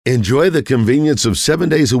Enjoy the convenience of 7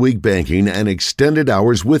 days a week banking and extended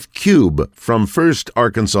hours with Cube from First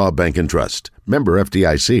Arkansas Bank and Trust. Member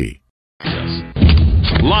FDIC.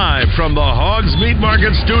 Live from the Hogs Meat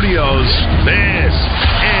Market Studios, this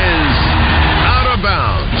is Out of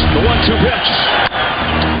Bounds. The 1-2 pitch.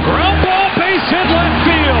 Ground ball, base hit left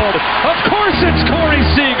field. Of course it's Corey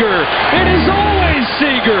Seager. It is always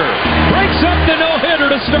Seager. Breaks up the no-hitter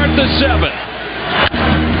to start the seventh.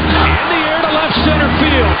 In the air to left center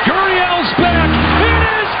field. Gurriel's back. It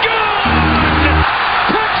is gone!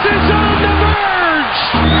 Texas on the verge!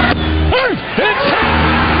 It's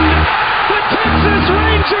happened! The Texas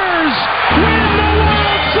Rangers win the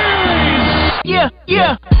World Series!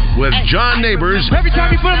 Yeah. With John Neighbors. Every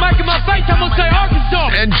time you put a mic in my face, I'm going to say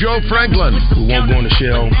Arkansas! And Joe Franklin. We won't go into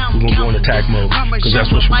shell. We're going to go into attack mode because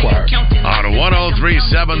that's what's required. On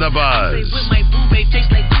 103.7 The Buzz. With my boo-babe,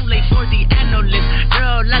 tastes like Kool-Aid for the analyst.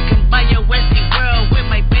 Girl, I can buy your Westie world with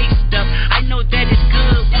my base stuff. I know that it's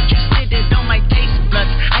good. Won't you sit it on my taste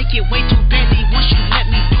buds? I get way too petty once you let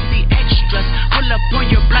me do the extras. Pull up on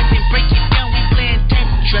your block and break it down. We playing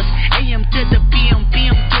Tetris. AM to the PM,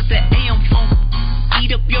 PM to the AM phone.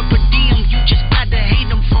 Eat up your per diem. You just gotta hate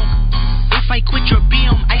them phone. If I quit your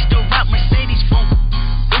BM, I still rock Mercedes phone.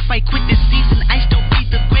 If I quit this season, I still be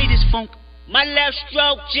the greatest funk. My left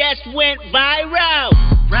stroke just went viral.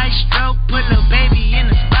 Right stroke put a baby in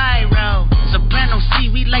a spiral. Soprano C,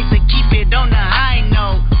 we like to keep it on the high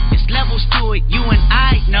note. It's levels to it, you and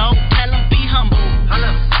I know. Tell them be humble.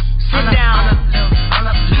 Sit down.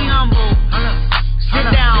 Be humble. Sit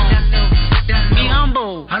down. Be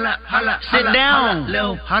humble. Sit down.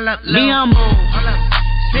 Be humble.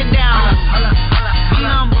 Sit down. Be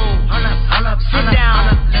humble. Sit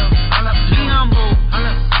down. Be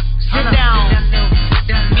humble. Sit down.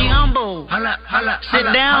 Be humble. Sit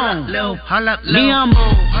down. Be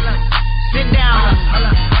humble. Sit down.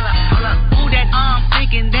 Who that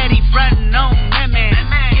thinking that he frontin' on that man?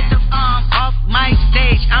 Get the off my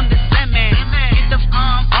stage. I'm the same man. Get the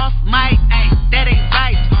off my. That ain't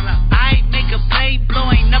right. I make a play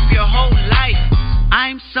blowing up your whole life.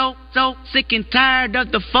 I'm so sick and tired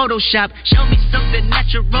of the Photoshop. Show me something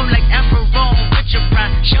natural like Afro Richard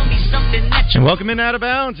Pryor. Show me something natural. And welcome in Out of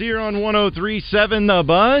Bounds here on 103.7 The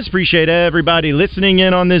Buzz. Appreciate everybody listening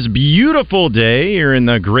in on this beautiful day here in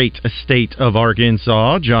the great state of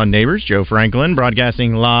Arkansas. John Neighbors, Joe Franklin,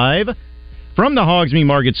 broadcasting live from the Hogs Meat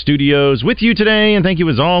Market Studios with you today. And thank you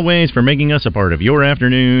as always for making us a part of your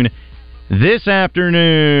afternoon. This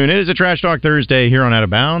afternoon, it is a Trash Talk Thursday here on Out of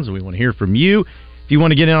Bounds. We want to hear from you. If you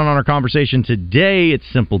want to get in on our conversation today, it's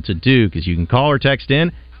simple to do because you can call or text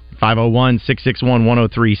in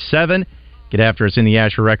 501-661-1037. Get after us in the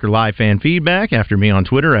Asher Record Live fan feedback. After me on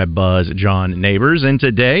Twitter at BuzzJohnNeighbors. And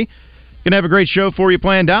today, going to have a great show for you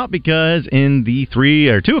planned out because in the 3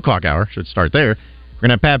 or 2 o'clock hour, should start there, we're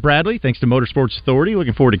going to have Pat Bradley, thanks to Motorsports Authority.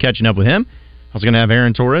 Looking forward to catching up with him. Also going to have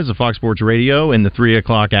Aaron Torres of Fox Sports Radio in the 3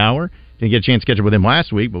 o'clock hour. Didn't get a chance to catch up with him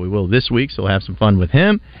last week, but we will this week, so we'll have some fun with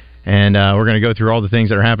him. And we're going to go through all the things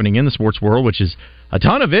that are happening in the sports world, which is a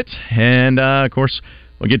ton of it. And, of course,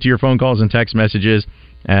 we'll get to your phone calls and text messages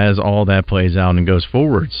as all that plays out and goes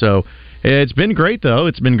forward. So it's been great, though.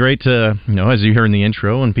 It's been great to, as you heard in the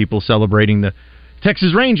intro, and people celebrating the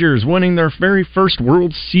Texas Rangers winning their very first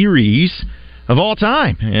World Series of all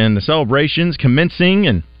time. And the celebrations commencing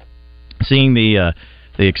and seeing the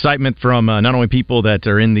excitement from not only people that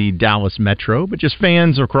are in the Dallas metro, but just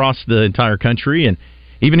fans across the entire country and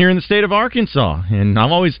even here in the state of Arkansas. And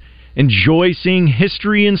I've always enjoyed seeing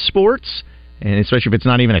history in sports, and especially if it's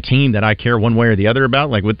not even a team that I care one way or the other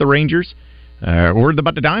about, like with the Rangers or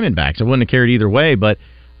about the Diamondbacks. I wouldn't have cared either way, but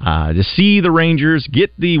to see the Rangers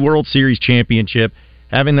get the World Series championship,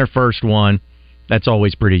 having their first one, that's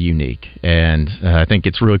always pretty unique. And I think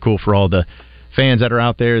it's really cool for all the fans that are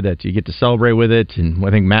out there that you get to celebrate with it. And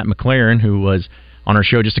I think Matt McLaren, who was on our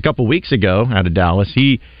show just a couple weeks ago out of Dallas,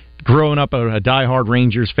 he growing up a diehard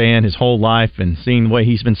Rangers fan his whole life and seeing the way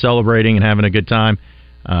he's been celebrating and having a good time,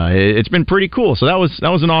 it's been pretty cool. So that was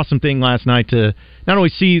an awesome thing last night to not only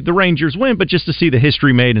see the Rangers win, but just to see the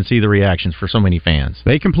history made and see the reactions for so many fans.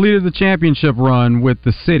 They completed the championship run with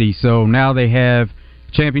the city, so now they have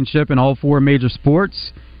championship in all 4 major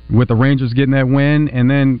sports with the Rangers getting that win. And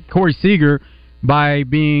then Corey Seager, by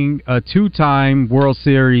being a 2-time World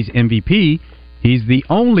Series MVP, he's the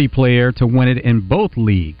only player to win it in both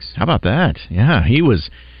leagues. How about that? Yeah, he was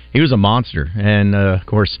a monster. And, of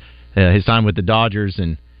course, his time with the Dodgers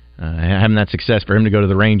and having that success for him to go to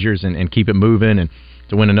the Rangers and keep it moving and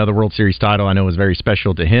to win another World Series title, I know was very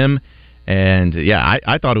special to him. And, yeah,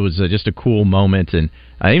 I thought it was just a cool moment. And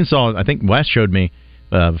I even saw, I think Wes showed me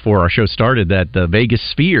before our show started that the Vegas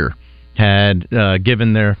Sphere had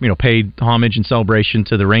given their, paid homage and celebration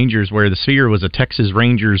to the Rangers, where the Sphere was a Texas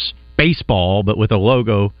Rangers baseball, but with a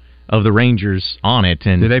logo of the Rangers on it.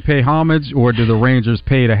 And do they pay homage, or do the Rangers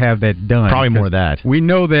pay to have that done? Probably more of that. We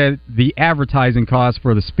know that the advertising cost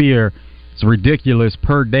for the Sphere is ridiculous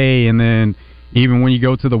per day, and then even when you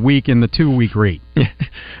go to the week and the 2-week rate.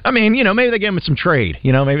 I mean, maybe they give them some trade.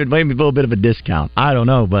 Maybe a little bit of a discount. I don't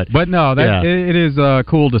know, but no, it is a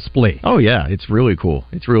cool display. Oh yeah, it's really cool.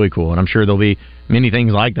 It's really cool, and I'm sure there'll be many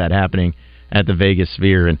things like that happening at the Vegas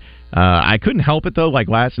Sphere. And I couldn't help it though. Like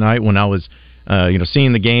last night when I was,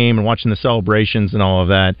 seeing the game and watching the celebrations and all of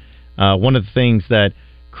that. One of the things that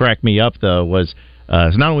cracked me up though was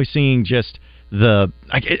not only seeing just I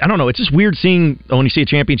don't know. It's just weird seeing when you see a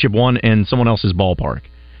championship won in someone else's ballpark,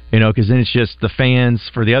 because then it's just the fans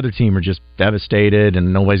for the other team are just devastated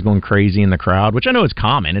and nobody's going crazy in the crowd, which I know is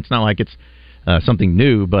common. It's not like it's something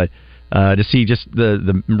new, but to see just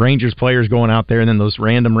the Rangers players going out there and then those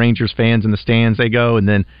random Rangers fans in the stands, they go, and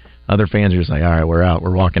then other fans are just like, all right, we're out,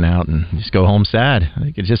 we're walking out, and just go home sad.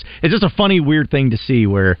 Like it's just a funny, weird thing to see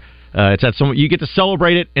where it's at you get to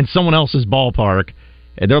celebrate it in someone else's ballpark.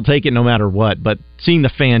 And they'll take it no matter what, but seeing the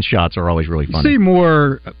fan shots are always really funny. You see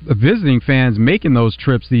more visiting fans making those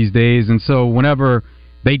trips these days, and so whenever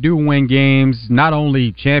they do win games, not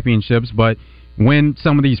only championships, but win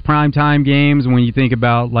some of these primetime games, when you think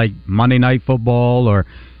about like Monday Night Football or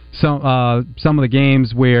some of the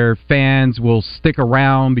games where fans will stick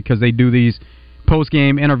around because they do these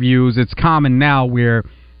post-game interviews, it's common now where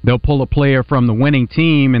they'll pull a player from the winning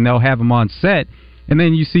team and they'll have them on set. And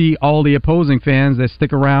then you see all the opposing fans that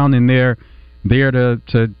stick around and they're there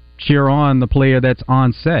to cheer on the player that's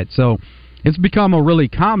on set. So it's become a really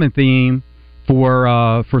common theme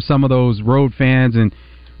for some of those road fans and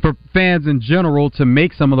for fans in general to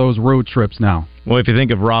make some of those road trips now. Well, if you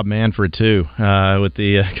think of Rob Manfred, too, with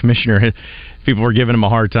the commissioner, people were giving him a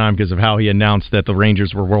hard time because of how he announced that the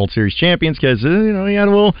Rangers were World Series champions because, he had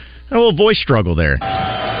a little voice struggle there.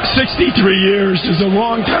 63 years is a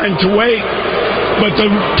long time to wait. But the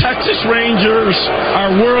Texas Rangers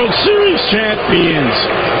are World Series champions.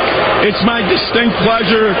 It's my distinct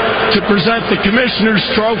pleasure to present the Commissioner's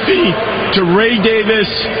Trophy to Ray Davis,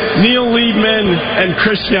 Neil Liebman, and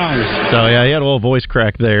Chris Young. So, yeah, he had a little voice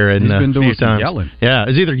crack there. And, he's been doing some times. yelling. Yeah,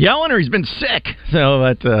 he's either yelling or he's been sick. So,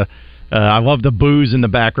 I love the boos in the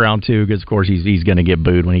background, too, because, of course, he's going to get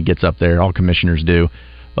booed when he gets up there. All commissioners do.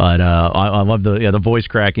 But I love the voice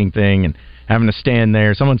cracking thing and having to stand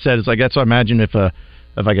there. Someone said it's like that's what I imagine if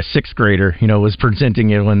like a sixth grader, was presenting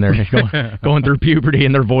it when they're going through puberty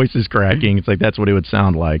and their voice is cracking. It's like that's what it would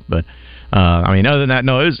sound like. But other than that,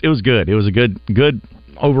 no, it was good. It was a good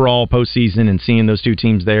overall postseason, and seeing those two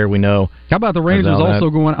teams there, we know. How about the Rangers also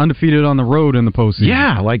going undefeated on the road in the postseason?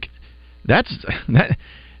 Yeah, like that.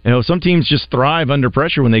 Some teams just thrive under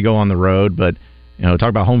pressure when they go on the road, but. Talk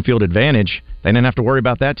about home field advantage. They didn't have to worry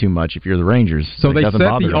about that too much if you're the Rangers. So they set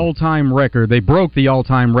the all-time record. They broke the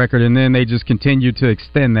all-time record, and then they just continued to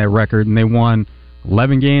extend that record, and they won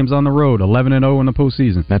 11 games on the road, 11-0 in the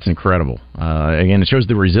postseason. That's incredible. Again, it shows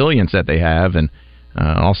the resilience that they have, and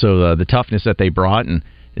also the toughness that they brought, and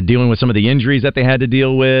dealing with some of the injuries that they had to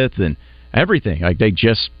deal with, and everything. Like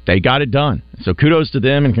they got it done. So kudos to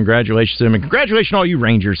them, and congratulations to them, and congratulations to all you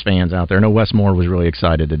Rangers fans out there. I know Wes Moore was really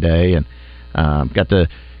excited today, and got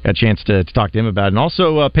a chance to talk to him about it. And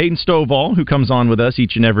also Peyton Stovall, who comes on with us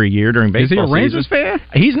each and every year during baseball season. Is he a Rangers fan?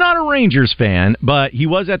 He's not a Rangers fan, but he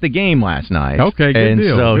was at the game last night. Okay, good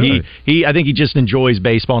deal. So good. I think he just enjoys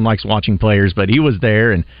baseball and likes watching players, but he was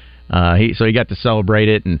there, and he got to celebrate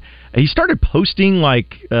it. And he started posting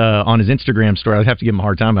on his Instagram story. I'd have to give him a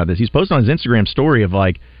hard time about this. He's posting on his Instagram story of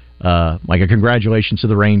like a congratulations to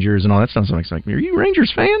the Rangers and all that stuff. So it's like, are you a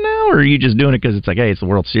Rangers fan now, or are you just doing it because it's like, hey, it's the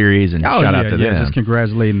World Series and shout out to them? Just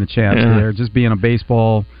congratulating the chaps there, just being a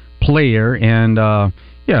baseball player, and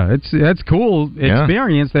that's cool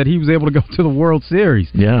experience that he was able to go to the World Series.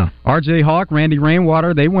 Yeah, R.J. Hawk, Randy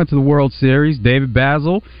Rainwater, they went to the World Series. David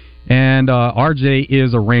Basil, and R.J.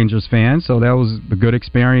 is a Rangers fan, so that was a good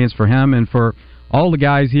experience for him and for all the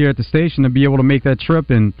guys here at the station to be able to make that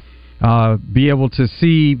trip and be able to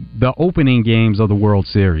see the opening games of the World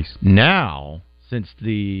Series. Now, since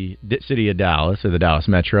the city of Dallas, or the Dallas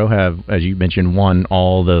Metro, have, as you mentioned, won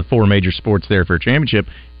all the 4 major sports there for a championship,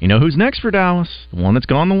 you know who's next for Dallas? The one that's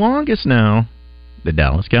gone the longest now, the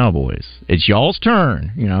Dallas Cowboys. It's y'all's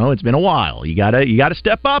turn. It's been a while. You gotta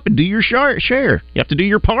step up and do your share. You have to do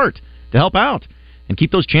your part to help out and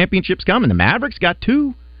keep those championships coming. The Mavericks got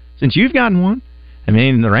 2 since you've gotten 1. I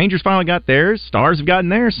mean, the Rangers finally got theirs. Stars have gotten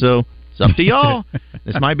theirs, so It's up to y'all.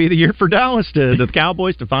 This might be the year for Dallas, the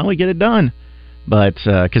Cowboys, to finally get it done. But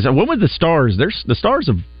because when was the Stars? The Stars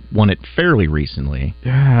have won it fairly recently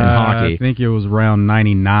in hockey. I think it was around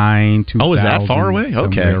 99, 2000. Oh, is that far away?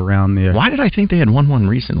 Okay. Around there. Why did I think they had won one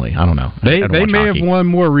recently? I don't know. They may have won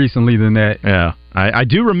more recently than that. Yeah. I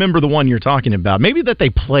do remember the one you're talking about. Maybe that they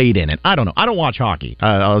played in it. I don't know. I don't watch hockey.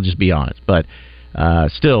 I'll just be honest. But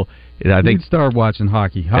still, I think... You start watching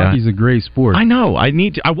hockey. Hockey's a great sport. I know. I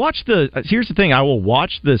watch here's the thing. I will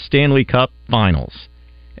watch the Stanley Cup Finals.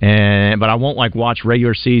 But I won't watch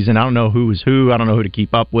regular season. I don't know who's who. I don't know who to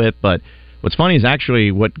keep up with. But what's funny is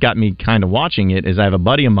actually what got me kind of watching it is I have a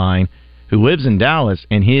buddy of mine who lives in Dallas,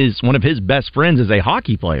 and one of his best friends is a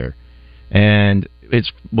hockey player. And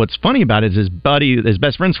what's funny about it is his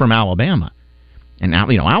best friend's from Alabama, and now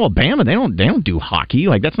Alabama they don't do hockey,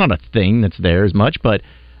 that's not a thing that's there as much. But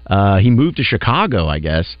he moved to Chicago, I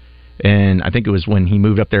guess, and I think it was when he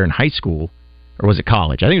moved up there in high school. Or was it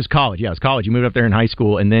college? I think it was college. Yeah, it was college. He moved up there in high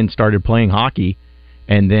school and then started playing hockey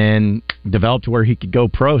and then developed to where he could go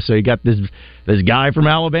pro. So he got this guy from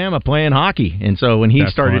Alabama playing hockey. And so when he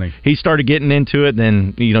started getting into it,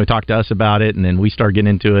 then he talked to us about it, and then we started getting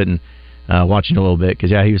into it and watching a little bit. Because,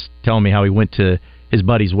 he was telling me how he went to his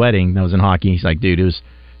buddy's wedding that was in hockey. He's like, dude, it was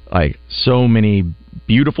so many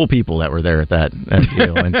beautiful people that were there at that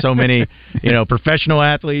deal, and so many professional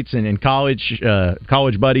athletes and college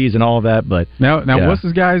buddies and all of that. But now what's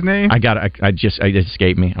this guy's name? It just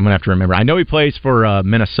escaped me. I'm gonna have to remember. I know he plays for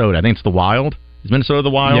Minnesota. I think it's the Wild. Is Minnesota the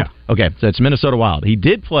Wild? Yeah. Okay, so it's Minnesota Wild. He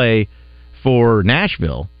did play for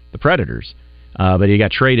Nashville, the Predators, but he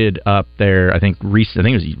got traded up there. I think it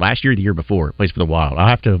was last year or the year before. He plays for the Wild. I'll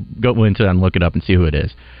have to go into it and look it up and see who it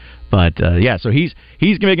is. But, so he's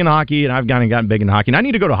big into hockey, and I've gotten big into hockey. And I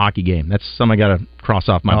need to go to a hockey game. That's something I got to cross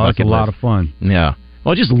off my bucket list. It's a lot of fun. Yeah.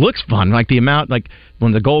 Well, it just looks fun. The amount,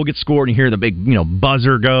 when the goal gets scored and you hear the big,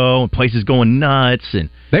 buzzer go, and places going nuts. And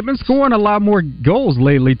they've been scoring a lot more goals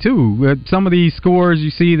lately, too. Some of these scores you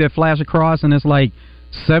see that flash across, and it's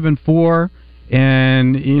 7-4.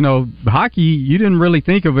 And, hockey, you didn't really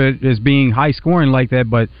think of it as being high scoring like that,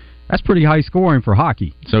 but that's pretty high scoring for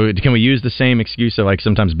hockey. So can we use the same excuse that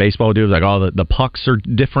sometimes baseball do? The pucks are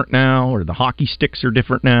different now, or the hockey sticks are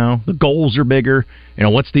different now. The goals are bigger.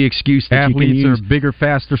 What's the excuse that athletes you can use? Are bigger,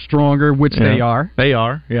 faster, stronger, which they are. They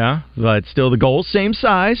are, yeah. But still, the goals same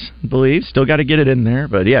size, I believe. Still got to get it in there.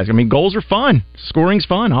 But yeah, goals are fun. Scoring's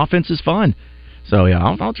fun. Offense is fun. So yeah,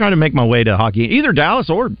 I'll try to make my way to hockey. Either Dallas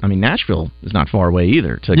or Nashville is not far away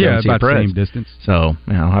either. To go and see about the same distance. So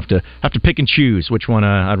I'll have to pick and choose which one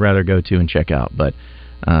I'd rather go to and check out. But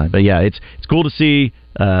yeah, it's cool to see.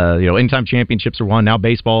 Anytime championships are won. Now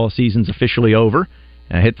baseball season's officially over.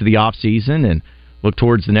 Hit to the off season and look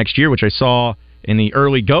towards the next year, which I saw in the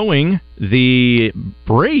early going. The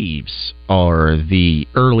Braves are the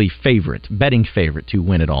early betting favorite to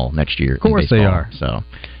win it all next year. Of course they are. So.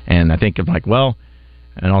 And I think of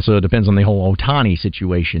and also it depends on the whole Ohtani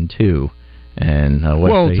situation too. And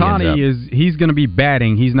Ohtani he's going to be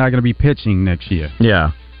batting. He's not going to be pitching next year.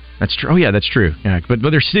 Yeah, that's true. Oh yeah, that's true. Yeah, but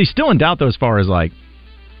he's still in doubt though, as far as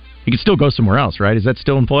he could still go somewhere else, right? Is that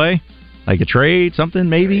still in play? A trade, something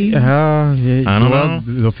maybe? I don't know.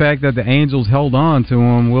 The fact that the Angels held on to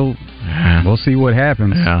him, we'll see what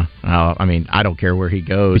happens. Yeah. I don't care where he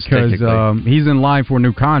goes because he's in line for a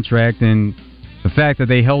new contract, and the fact that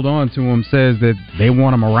they held on to him says that they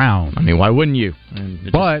want him around. Why wouldn't you?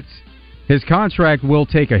 But his contract will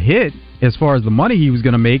take a hit as far as the money he was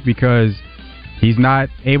going to make because he's not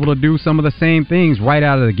able to do some of the same things right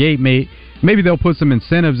out of the gate. Maybe they'll put some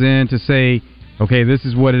incentives in to say, okay, this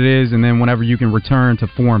is what it is, and then whenever you can return to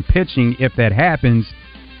form pitching, if that happens,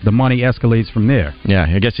 the money escalates from there. Yeah,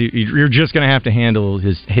 I guess you're just going to have to handle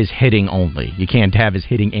his hitting only. You can't have his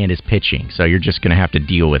hitting and his pitching, so you're just going to have to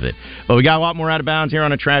deal with it. But we got a lot more Out of Bounds here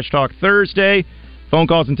on a Trash Talk Thursday. Phone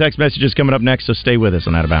calls and text messages coming up next, so stay with us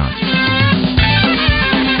on Out of Bounds.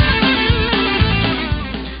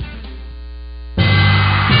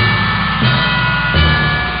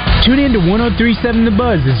 Tune in to 103.7 The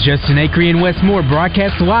Buzz as Justin Acree and Wes Moore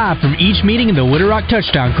broadcast live from each meeting of the Little Rock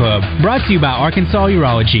Touchdown Club, brought to you by Arkansas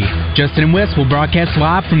Urology. Justin and Wes will broadcast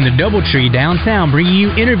live from the Doubletree downtown, bringing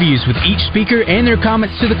you interviews with each speaker and their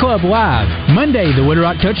comments to the club live. Monday, the Little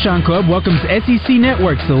Rock Touchdown Club welcomes SEC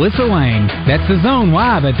Network's Alyssa Lang. That's The Zone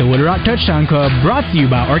live at the Little Rock Touchdown Club, brought to you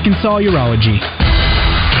by Arkansas Urology.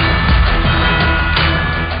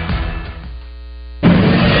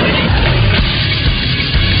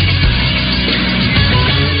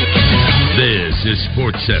 Kansas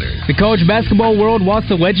Sports Center. The college basketball world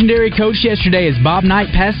lost a legendary coach yesterday as Bob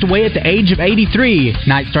Knight passed away at the age of 83.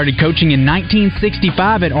 Knight started coaching in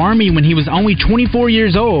 1965 at Army when he was only 24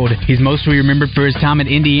 years old. He's mostly remembered for his time at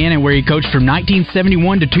Indiana, where he coached from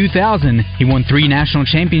 1971 to 2000. He won 3 national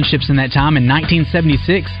championships in that time in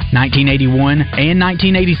 1976, 1981, and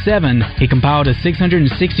 1987. He compiled a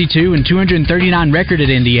 662 and 239 record at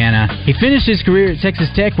Indiana. He finished his career at Texas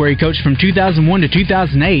Tech, where he coached from 2001 to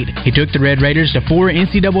 2008. He took the Red Raiders to 4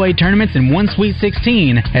 NCAA tournaments and 1 Sweet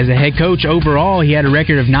 16. As a head coach overall, he had a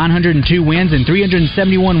record of 902 wins and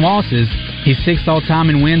 371 losses. He's 6th all-time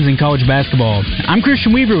in wins in college basketball. I'm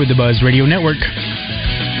Christian Weaver with the Buzz Radio Network.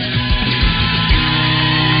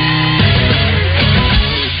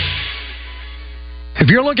 If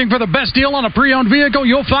you're looking for the best deal on a pre-owned vehicle,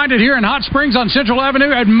 you'll find it here in Hot Springs on Central Avenue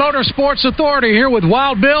at Motorsports Authority, here with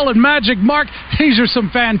Wild Bill and Magic Mark. These are some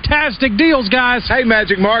fantastic deals, guys. Hey,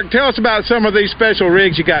 Magic Mark, tell us about some of these special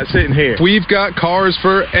rigs you got sitting here. We've got cars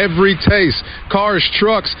for every taste. Cars,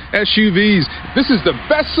 trucks, SUVs. This is the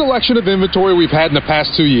best selection of inventory we've had in the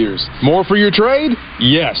past 2 years. More for your trade?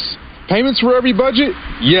 Yes. Payments for every budget?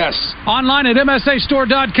 Yes. Online at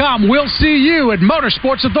MSAstore.com. We'll see you at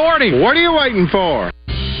Motorsports Authority. What are you waiting for?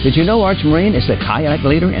 Did you know Arch Marine is the kayak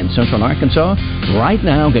leader in Central Arkansas? Right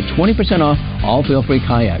now, get 20% off all feel-free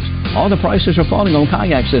kayaks. All the prices are falling on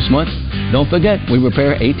kayaks this month. Don't forget, we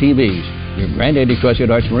repair ATVs. Your granddaddy trusted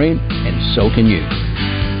Arch Marine, and so can you.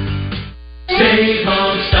 Save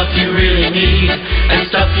on stuff you really need and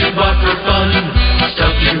stuff you bought for fun.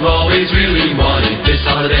 Stuff you've always really wanted this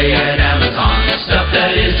holiday at Amazon. Stuff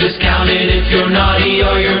that is discounted if you're naughty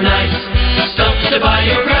or you're nice. Stuff to buy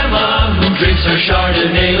your grandma who drinks her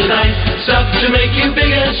Chardonnay with ice. Stuff to make you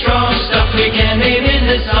big and strong. Stuff we can name in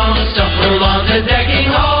this song. Stuff for lawns and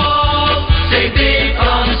decking halls. Save big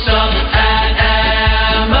on stuff at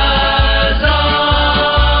Amazon.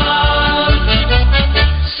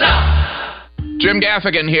 Stop. Jim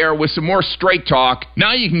Gaffigan here with some more Straight Talk.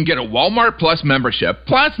 Now you can get a Walmart Plus membership,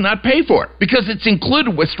 plus not pay for it, because it's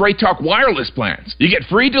included with Straight Talk wireless plans. You get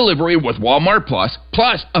free delivery with Walmart Plus,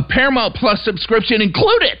 plus a Paramount Plus subscription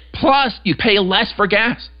included. Plus, you pay less for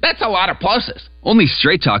gas. That's a lot of pluses. Only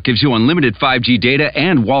Straight Talk gives you unlimited 5G data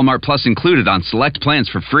and Walmart Plus included on select plans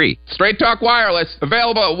for free. Straight Talk Wireless,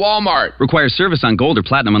 available at Walmart. Requires service on Gold or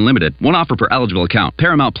Platinum Unlimited. One offer per eligible account.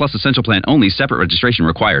 Paramount Plus Essential Plan only. Separate registration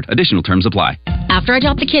required. Additional terms apply. After I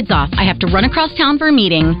drop the kids off, I have to run across town for a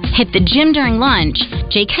meeting, hit the gym during lunch.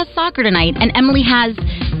 Jake has soccer tonight, and Emily has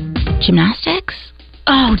gymnastics?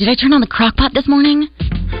 Oh, did I turn on the crock pot this morning?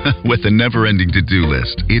 With a never-ending to-do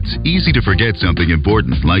list, it's easy to forget something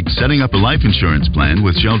important, like setting up a life insurance plan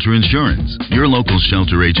with Shelter Insurance. Your local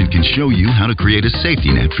Shelter agent can show you how to create a safety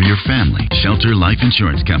net for your family. Shelter Life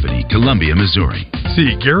Insurance Company, Columbia, Missouri.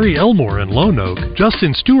 See Gary Elmore in Lone Oak,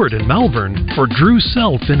 Justin Stewart in Malvern, or Drew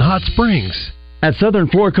Self in Hot Springs. At Southern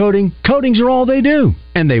Floor Coating, coatings are all they do,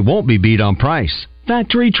 and they won't be beat on price.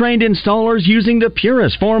 Factory-trained installers using the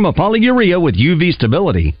purest form of polyurea with UV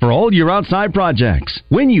stability for all your outside projects.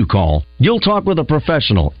 When you call, you'll talk with a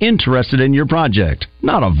professional interested in your project,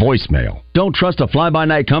 not a voicemail. Don't trust a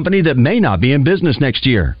fly-by-night company that may not be in business next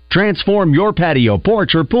year. Transform your patio,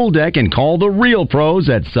 porch, or pool deck and call the real pros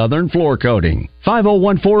at Southern Floor Coating.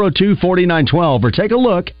 501-402-4912 or take a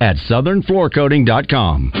look at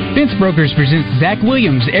southernfloorcoating.com. Fence Brokers presents Zach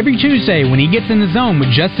Williams every Tuesday when he gets in the zone with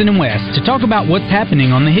Justin and Wes to talk about what's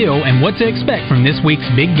happening on the Hill and what to expect from this week's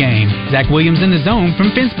big game. Zach Williams in the zone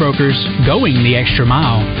from Fence Brokers, going the extra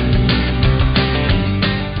mile.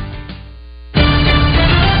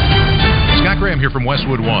 Graham here from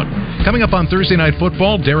Westwood One. Coming up on Thursday Night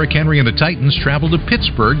Football, Derrick Henry and the Titans travel to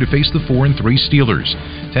Pittsburgh to face the 4-3 Steelers.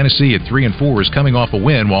 Tennessee at 3-4 is coming off a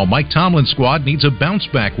win, while Mike Tomlin's squad needs a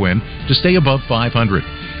bounce-back win to stay above 500.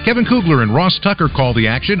 Kevin Kugler and Ross Tucker call the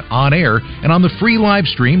action on air and on the free live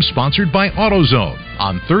stream sponsored by AutoZone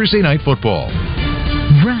on Thursday Night Football.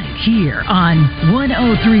 Right here on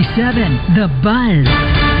 103.7 The Buzz.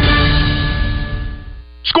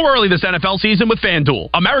 Score early this NFL season with FanDuel,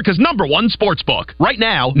 America's #1 sports book. Right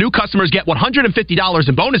now, new customers get $150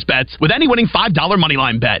 in bonus bets with any winning $5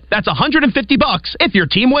 moneyline bet. That's $150 if your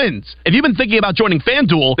team wins. If you've been thinking about joining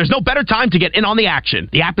FanDuel, there's no better time to get in on the action.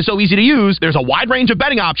 The app is so easy to use, there's a wide range of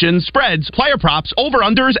betting options, spreads, player props,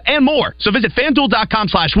 over-unders, and more. So visit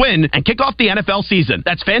FanDuel.com/win and kick off the NFL season.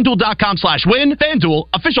 That's FanDuel.com/win. FanDuel,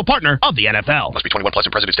 official partner of the NFL. Must be 21 plus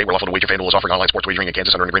and present in state where lawful to wager. FanDuel is offering online sports wagering in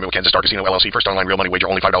Kansas under an agreement with Kansas Star Casino LLC. First online real money wager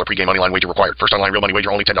Only $5 pregame money line wager required. First online real money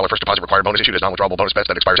wager only. $10 first deposit required. Bonus issued as non-withdrawable bonus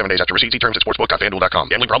bets that expire 7 days after receipt. See terms at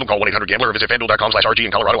sportsbook.fanduel.com. Gambling problem? Call 1-800-GAMBLER or visit fanduel.com/RG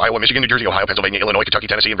in Colorado, Iowa, Michigan, New Jersey, Ohio, Pennsylvania, Illinois,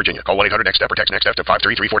 Kentucky, Tennessee, and Virginia. Call 1-800-NEXT-STEP or text NEXT-STEP to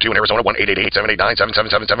 53342 in Arizona,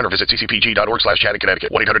 1-888-789-7777 or visit ccpg.org/chat in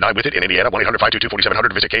Connecticut. 1-800-9-WITH-IT in Indiana,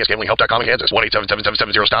 1-800-522-4700 visit KSGamblingHelp.com in Kansas,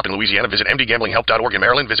 1-877-770-STOP in Louisiana, visit mdgamblinghelp.org in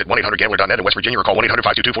Maryland, visit 1-800-GAMBLER.net in West Virginia, or call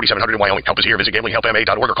 1-800-522-4700 in Wyoming. Help is here. Visit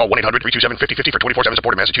gamblinghelpma.org or call 1-800-327-5050 for 24/7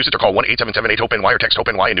 support in Massachusetts, or call 1-877-8-HOPE-NY or text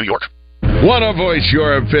HOPE-NY in New York. Want to voice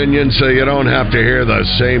your opinion so you don't have to hear the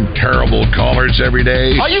same terrible callers every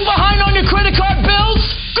day? Are you behind on your credit card bills?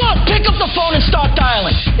 Good. Pick up the phone and start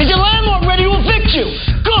dialing. Is your landlord ready to evict you?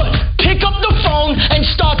 Good. Pick up the phone and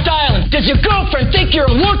start dialing. Does your girlfriend think you're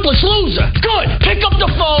a worthless loser? Good. Pick up the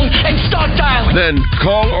phone and start dialing. Then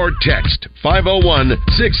call or text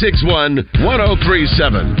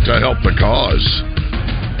 501-661-1037 to help the cause.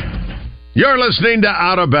 You're listening to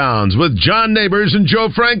Out of Bounds with John Neighbors and Joe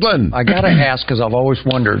Franklin. I got to ask, because I've always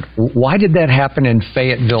wondered, why did that happen in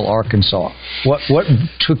Fayetteville, Arkansas? What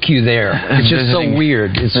took you there? It's just so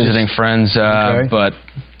weird. It's visiting friends, Okay. but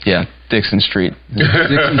yeah, Dixon Street.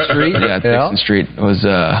 Dixon Street? Yeah, Dixon Street was.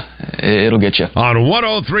 It'll get you on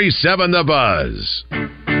 103.7 The Buzz.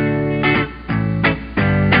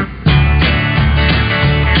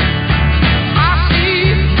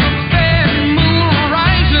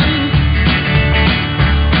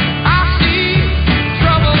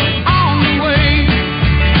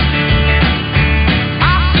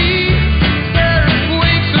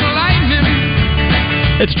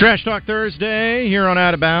 It's Trash Talk Thursday here on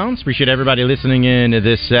Out of Bounds. Appreciate everybody listening in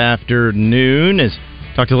this afternoon. As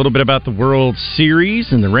talked a little bit about the World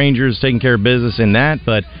Series and the Rangers taking care of business in that,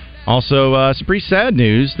 but also some pretty sad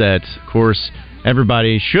news that, of course,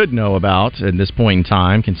 everybody should know about at this point in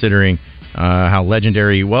time, considering how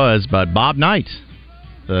legendary he was. But Bob Knight,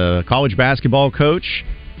 the college basketball coach,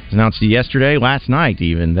 announced last night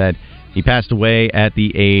even, that he passed away at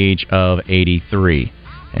the age of 83.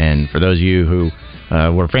 And for those of you who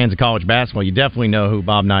were fans of college basketball, you definitely know who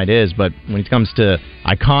Bob Knight is. But when it comes to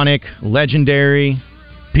iconic, legendary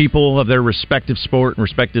people of their respective sport and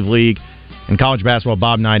respective league, in college basketball,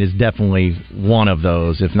 Bob Knight is definitely one of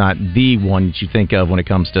those, if not the one that you think of when it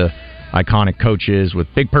comes to iconic coaches with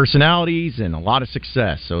big personalities and a lot of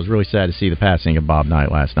success. So it was really sad to see the passing of Bob Knight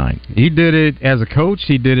last night. He did it as a coach.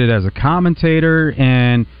 He did it as a commentator.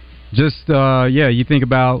 And just, you think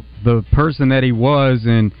about the person that he was,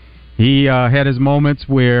 and he had his moments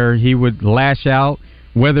where he would lash out,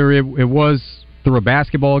 whether it was through a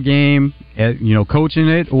basketball game, coaching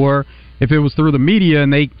it, or if it was through the media.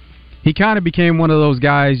 And he kind of became one of those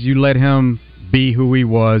guys, you let him be who he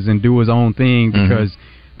was and do his own thing, because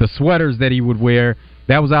the sweaters that he would wear,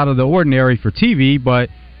 that was out of the ordinary for TV, but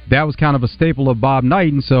that was kind of a staple of Bob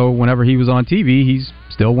Knight. And so whenever he was on TV, he's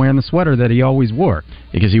still wearing the sweater that he always wore.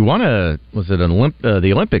 Because he won the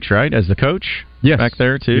Olympics, right, as the coach? Yes. Back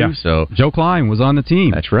there, too. Yeah. So Joe Klein was on the team.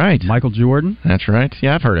 That's right. Michael Jordan. That's right.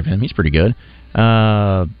 Yeah, I've heard of him. He's pretty good.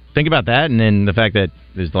 Think about that, and then the fact that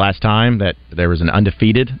it was the last time that there was an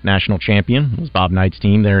undefeated national champion. It was Bob Knight's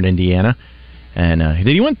team there in Indiana. And did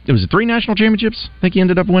he win? It was 3 national championships I think he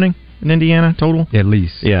ended up winning in Indiana total? At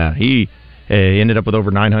least. Yeah, he ended up with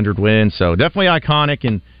over 900 wins, so definitely iconic.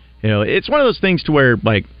 And it's one of those things to where,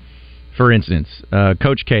 like, for instance,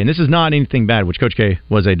 Coach K, and this is not anything bad, which Coach K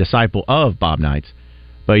was a disciple of Bob Knight's,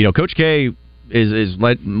 but Coach K is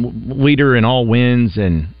leader in all wins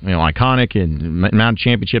and iconic and amount of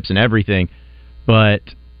championships and everything. But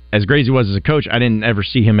as great as he was as a coach, I didn't ever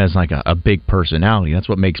see him as like a big personality. That's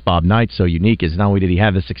what makes Bob Knight so unique. Is not only did he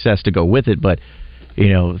have the success to go with it, but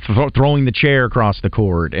throwing the chair across the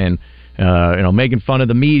court and making fun of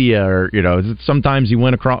the media, or sometimes he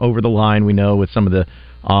went over the line. We know with some of the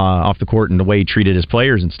off the court and the way he treated his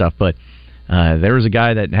players and stuff, but there was a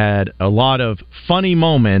guy that had a lot of funny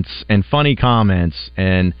moments and funny comments,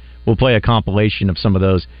 and we'll play a compilation of some of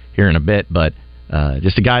those here in a bit. But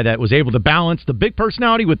just a guy that was able to balance the big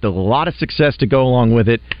personality with a lot of success to go along with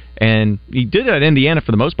it, and he did it at Indiana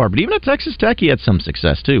for the most part. But even at Texas Tech, he had some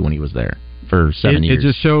success too when he was there for 7 years. It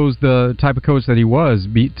just shows the type of coach that he was,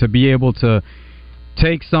 to be able to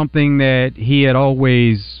take something that he had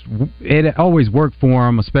always worked for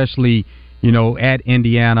him, especially at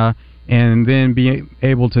Indiana, and then be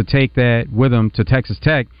able to take that with him to Texas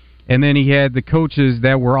Tech. And then he had the coaches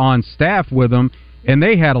that were on staff with him, and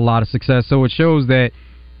they had a lot of success. So it shows that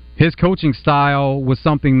his coaching style was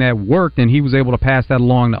something that worked, and he was able to pass that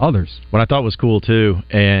along to others. What I thought was cool too,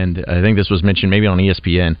 and I think this was mentioned maybe on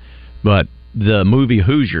ESPN, but the movie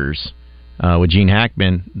Hoosiers with Gene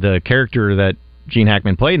Hackman, the character that Gene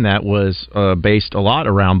Hackman played in that was based a lot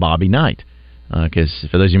around Bobby Knight. Because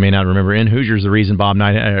for those of you who may not remember, in Hoosiers, the reason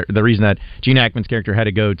that Gene Hackman's character had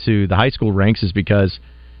to go to the high school ranks is because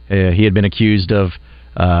he had been accused of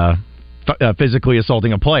physically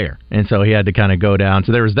assaulting a player, and so he had to kind of go down.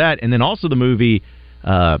 So there was that, and then also the movie,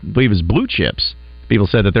 I believe it was Blue Chips. People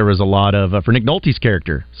said that there was a lot of, for Nick Nolte's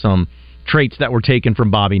character, some traits that were taken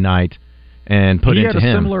from Bobby Knight and put into him. He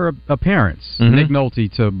had a similar appearance, Nick Nolte,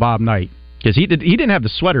 to Bob Knight. Because he didn't have the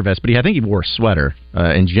sweater vest, but I think he wore a sweater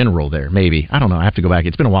in general there, maybe. I don't know. I have to go back.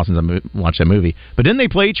 It's been a while since I watched that movie. But didn't they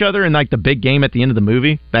play each other in like the big game at the end of the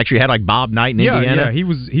movie? They actually had like Bob Knight in Indiana. Yeah,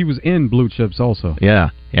 he was in Blue Chips also. Yeah,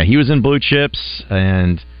 he was in Blue Chips,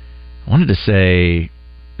 and I wanted to say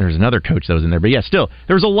there's another coach that was in there. But yeah, still,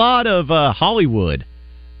 there was a lot of Hollywood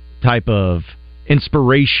type of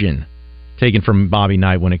inspiration taken from Bobby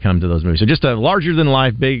Knight when it comes to those movies. So just a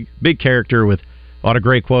larger-than-life, big character with a lot of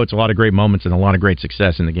great quotes, a lot of great moments, and a lot of great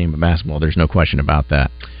success in the game of basketball. There's no question about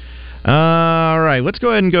that. All right, let's go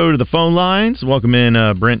ahead and go to the phone lines. Welcome in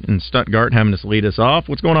Brent and Stuttgart, having us lead us off.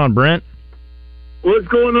 What's going on, Brent? What's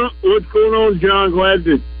going on, John? Glad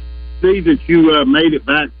to see that you made it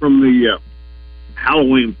back from the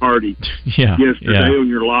Halloween party yesterday on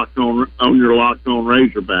your Locked On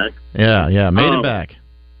Razorback. Yeah, made it back.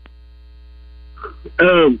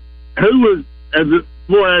 Who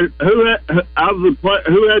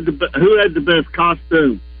had the best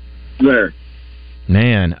costume there?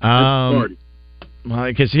 Man, well,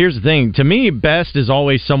 because here's the thing. To me, best is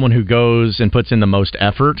always someone who goes and puts in the most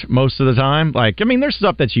effort most of the time. There's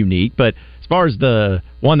stuff that's unique, but as far as the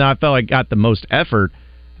one that I felt like got the most effort,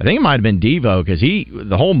 I think it might have been Devo, because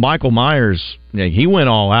the whole Michael Myers, he went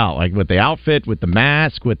all out, like with the outfit, with the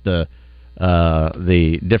mask, with the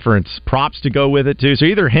different props to go with it too. So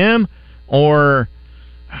either him or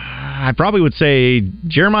I probably would say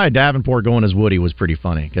Jeremiah Davenport going as Woody was pretty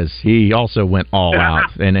funny, because he also went all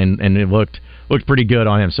out and it looked pretty good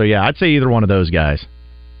on him. So yeah, I'd say either one of those guys.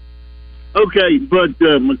 Okay, but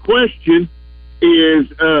my question is,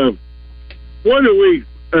 what do we?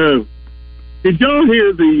 Did y'all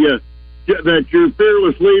hear that your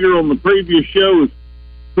fearless leader on the previous show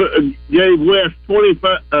gave West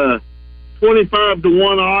 25 to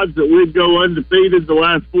 1 odds that we'd go undefeated the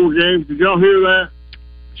last 4 games? Did y'all hear that?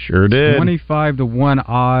 Sure did. 25 to 1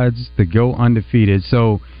 odds to go undefeated.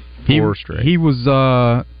 So he was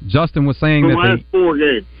Justin was saying the that last 4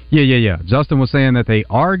 games. Yeah. Justin was saying that they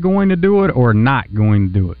are going to do it or not going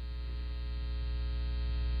to do it.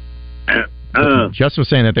 Justin was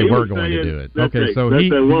saying that they were going to do it. Okay,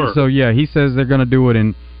 he says they're going to do it,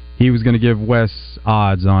 and he was going to give Wes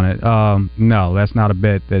odds on it. No, that's not a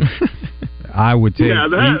bet that I would take.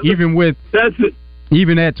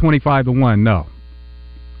 Even at 25 to 1, no.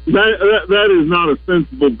 That is not a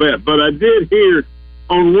sensible bet. But I did hear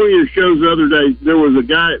on one of your shows the other day, there was a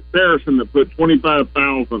guy at Saracen that put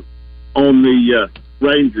 $25,000 on the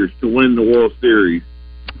Rangers to win the World Series.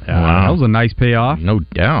 Wow, that was a nice payoff. No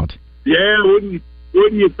doubt. Yeah, wouldn't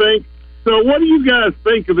you think? So, what do you guys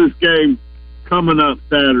think of this game coming up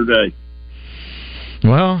Saturday?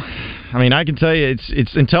 Well, I mean, I can tell you,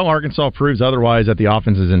 it's until Arkansas proves otherwise that the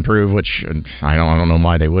offense is improved, which I don't know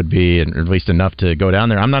why they would be, or at least enough to go down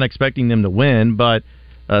there. I'm not expecting them to win, but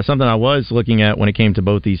something I was looking at when it came to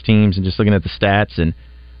both these teams and just looking at the stats and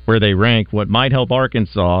where they rank, what might help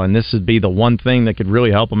Arkansas, and this would be the one thing that could really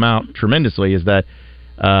help them out tremendously, is that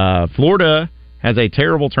Florida has a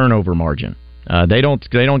terrible turnover margin. They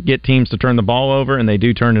don't get teams to turn the ball over, and they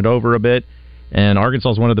do turn it over a bit. And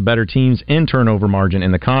Arkansas is one of the better teams in turnover margin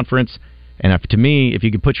in the conference. And to me, if you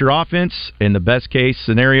could put your offense in the best case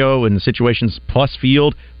scenario in the situations plus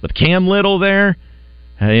field with Cam Little there,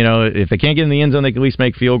 if they can't get in the end zone, they can at least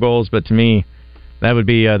make field goals. But to me, that would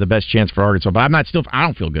be the best chance for Arkansas. But I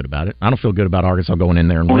don't feel good about it. I don't feel good about Arkansas going in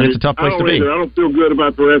there and winning. It's a tough place to be. I don't feel good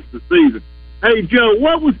about the rest of the season. Hey, Joe,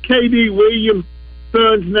 what was KD Williams'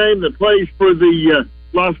 son's name that plays for the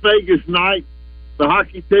Las Vegas Knights, the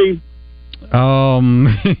hockey team?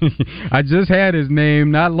 I just had his name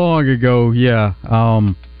not long ago. Yeah.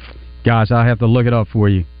 Gosh, I'll have to look it up for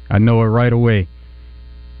you. I know it right away.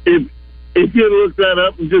 If you look that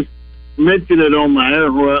up and just mention it on the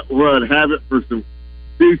air, I'd have it for some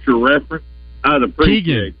future reference. I'd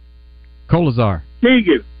appreciate it. Kolazar.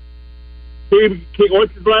 Keegan.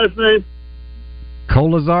 What's his last name?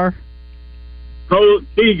 Kolazar?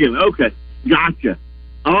 Keegan. Okay. Gotcha.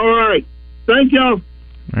 All right. Thank y'all.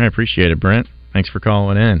 I appreciate it, Brent. Thanks for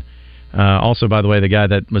calling in. Also, by the way, the guy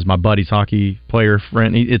that was my buddy's hockey player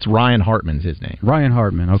friend, it's Ryan Hartman's his name. Ryan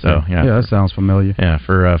Hartman. Okay. So, yeah, that sounds familiar. Yeah,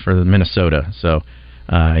 for Minnesota. So,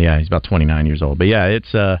 he's about 29 years old. But yeah,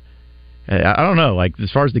 it's I don't know. Like, as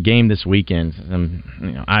far as the game this weekend,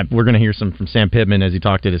 we're going to hear some from Sam Pittman as he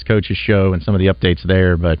talked at his coach's show and some of the updates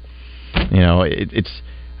there. But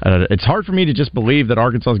it's hard for me to just believe that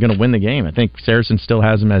Arkansas is going to win the game. I think Saracen still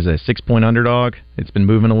has them as a 6-point underdog. It's been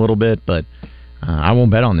moving a little bit, but I won't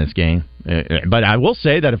bet on this game. But I will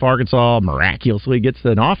say that if Arkansas miraculously gets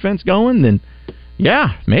an offense going, then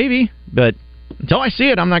yeah, maybe. But until I see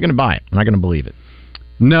it, I'm not going to buy it. I'm not going to believe it.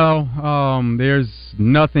 No, there's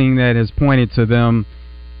nothing that has pointed to them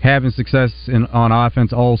having success on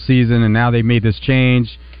offense all season, and now they made this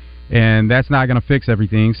change, and that's not going to fix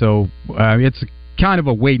everything. So it's kind of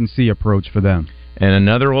a wait-and-see approach for them. And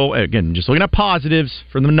another, again, just looking at positives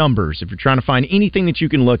for the numbers, if you're trying to find anything that you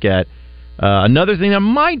can look at, another thing that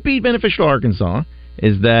might be beneficial to Arkansas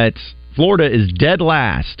is that Florida is dead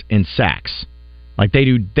last in sacks. Like, they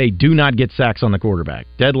do not get sacks on the quarterback.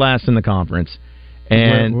 Dead last in the conference.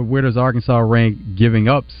 And where does Arkansas rank giving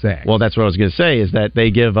up sacks? Well, that's what I was going to say, is that they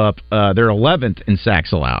give up, they're 11th in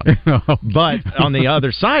sacks allowed. But on the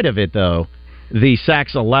other side of it, though, the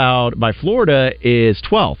sacks allowed by Florida is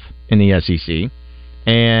 12th in the SEC,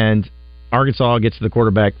 and Arkansas gets the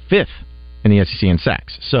quarterback 5th in the SEC in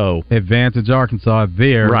sacks. So advantage Arkansas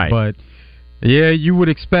there, right? But yeah, you would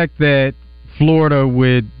expect that Florida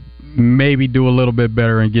would maybe do a little bit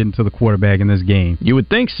better and get into the quarterback in this game. You would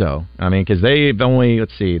think so. I mean, because they've only,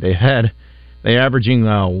 they're averaging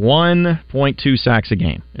 1.2 sacks a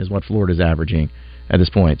game is what Florida's averaging at this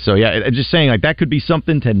point. So yeah, just saying, like, that could be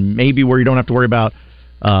something to maybe where you don't have to worry about.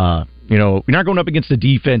 You're not going up against a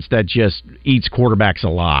defense that just eats quarterbacks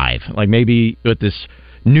alive. Like, maybe with this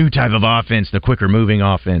new type of offense, the quicker moving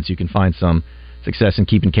offense, you can find some success in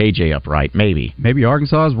keeping KJ upright. Maybe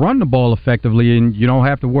Arkansas is running the ball effectively, and you don't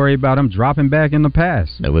have to worry about them dropping back in the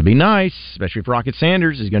pass. That would be nice, especially if Rocket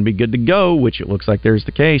Sanders is going to be good to go, which it looks like there's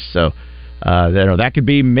the case. So that could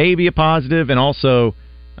be maybe a positive. And also,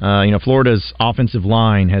 Florida's offensive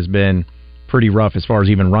line has been pretty rough as far as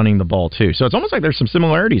even running the ball too. So it's almost like there's some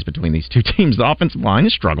similarities between these two teams. The offensive line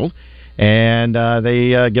has struggled, and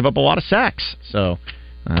they give up a lot of sacks. So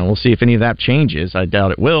we'll see if any of that changes. I doubt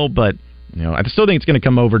it will, but I still think it's going to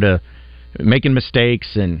come over to making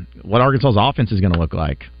mistakes and what Arkansas's offense is going to look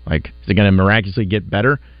like. Like, is it going to miraculously get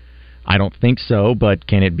better? I don't think so, but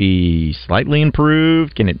can it be slightly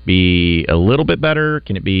improved? Can it be a little bit better?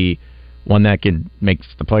 Can it be one that can make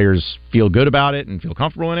the players feel good about it and feel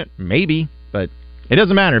comfortable in it? Maybe, but it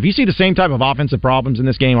doesn't matter. If you see the same type of offensive problems in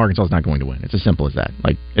this game, Arkansas is not going to win. It's as simple as that.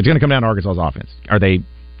 Like, it's going to come down to Arkansas's offense. Are they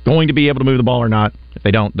going to be able to move the ball or not? If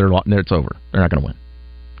they don't, it's over. They're not going to win.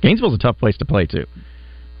 Gainesville's a tough place to play, too.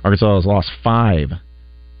 Arkansas has lost 5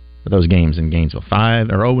 of those games in Gainesville.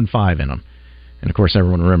 0-5 in them. And, of course,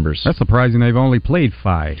 everyone remembers. That's surprising they've only played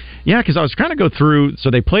 5. Yeah, because I was trying to go through. So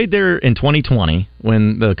they played there in 2020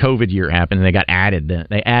 when the COVID year happened, and they got added then.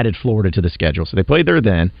 They added Florida to the schedule. So they played there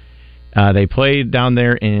then. They played down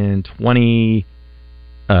there in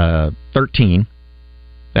 2013,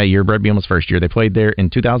 that year, Brett Bielema's first year. They played there in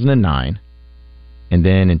 2009. And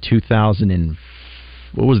then in 2004.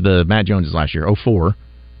 What was the Matt Jones' last year? 2004.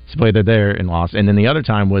 So played there and lost. And then the other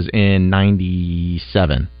time was in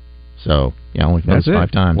 97. So, yeah, only played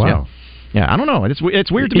 5 times. Wow. Yeah, I don't know. It's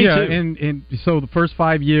weird to me, too. And so the first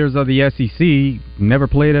 5 years of the SEC, never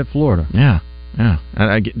played at Florida. Yeah.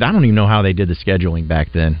 I don't even know how they did the scheduling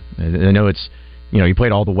back then. I know it's, you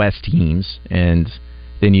played all the West teams, and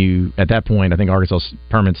then at that point, I think Arkansas'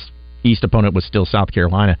 permanent East opponent was still South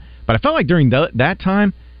Carolina. But I felt like during that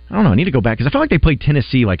time, I don't know, I need to go back, because I feel like they played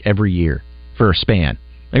Tennessee like every year for a span.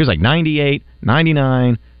 It was like 98,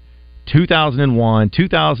 99, 2001,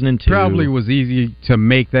 2002. Probably was easy to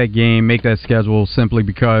make that schedule simply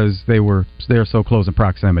because they're so close in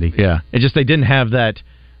proximity. Yeah. It's just they didn't have that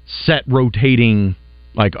set rotating,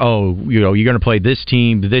 like, you're going to play this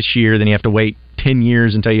team this year, then you have to wait 10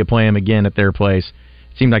 years until you play them again at their place.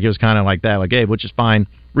 It seemed like it was kind of like that. Like, hey, let's just find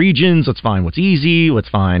regions, let's find what's easy, let's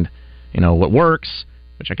find, what works.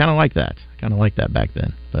 Which I kind of like that. I kind of like that back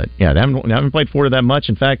then. But, yeah, they haven't played Florida that much.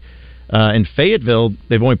 In fact, in Fayetteville,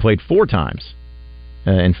 they've only played 4 times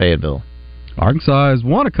in Fayetteville. Arkansas has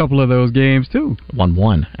won a couple of those games, too. Won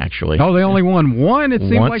 1, actually. Oh, they only won 1? It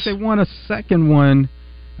seemed like they won a second one.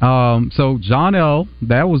 So, John L.,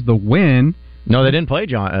 that was the win. No, they didn't play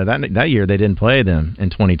John. That year, they didn't play them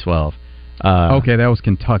in 2012. Okay, that was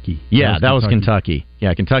Kentucky. Yeah, that was Kentucky.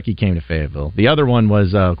 Yeah, Kentucky came to Fayetteville. The other one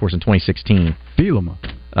was, of course, in 2016. Bielema.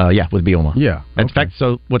 Yeah, with Bielema. Yeah. In fact,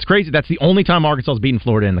 so what's crazy, that's the only time Arkansas has beaten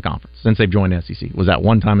Florida in the conference since they've joined the SEC, was that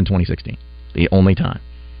one time in 2016. The only time.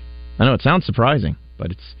 I know, it sounds surprising,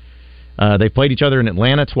 but it's... they've played each other in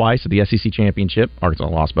Atlanta twice at the SEC Championship. Arkansas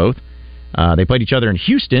lost both. They played each other in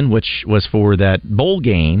Houston, which was for that bowl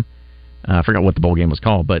game. I forgot what the bowl game was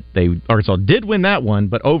called, but Arkansas did win that one.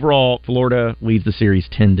 But overall, Florida leads the series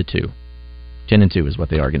 10-2. 10-2 is what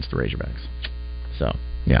they are against the Razorbacks. So,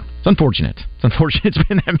 yeah, it's unfortunate. It's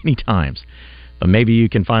been that many times. But maybe you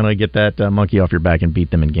can finally get that monkey off your back and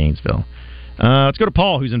beat them in Gainesville. Let's go to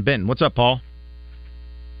Paul, who's in Benton. What's up, Paul?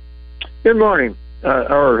 Good morning,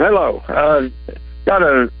 or hello. Got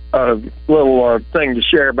a little thing to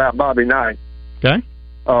share about Bobby Knight. Okay.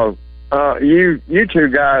 You two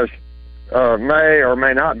guys may or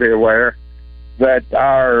may not be aware that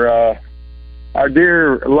our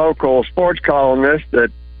dear local sports columnist that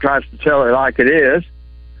tries to tell it like it is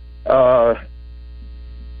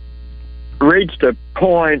reached a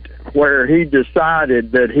point where he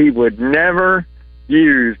decided that he would never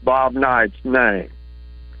use Bob Knight's name.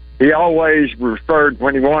 He always referred,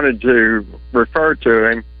 when he wanted to refer to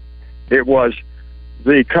him, it was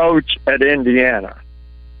the coach at Indiana,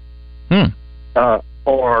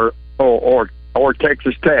 or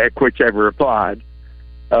Texas Tech, whichever applied.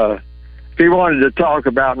 If he wanted to talk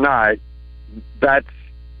about Knight,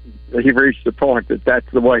 he reached the point that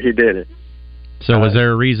that's the way he did it. So was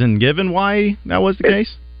there a reason given why that was the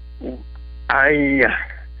case?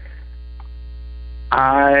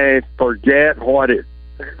 I forget what it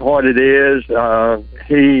is.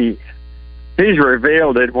 He's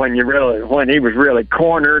revealed it when he was really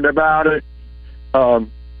cornered about it,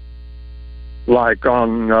 like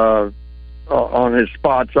on his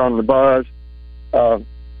spots on the Buzz.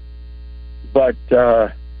 But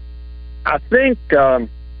I think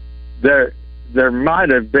there might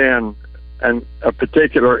have been a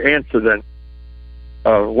particular incident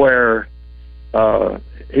where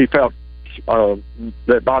he felt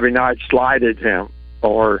that Bobby Knight slighted him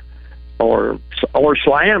or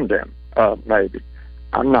slammed him. Maybe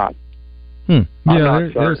I'm not. I'm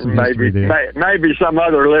not certain. Maybe some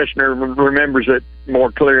other listener remembers it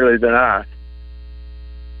more clearly than I.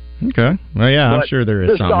 Okay. Well, yeah, I'm sure there is.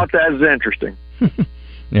 Just thought that was interesting.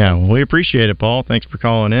 Yeah, well, we appreciate it, Paul. Thanks for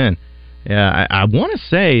calling in. Yeah, I want to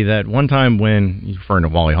say that one time when, he's referring to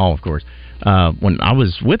Wally Hall, of course, when I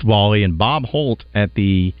was with Wally and Bob Holt at I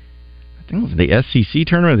think it was the SEC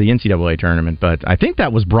tournament or the NCAA tournament, but I think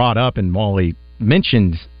that was brought up and Wally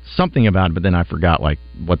mentioned something about it, but then I forgot like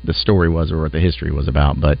what the story was or what the history was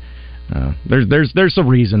about. But there's a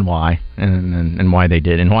reason why and why they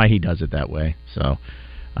did and why he does it that way. So,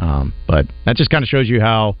 but that just kind of shows you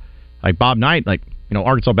how, like Bob Knight, like, you know,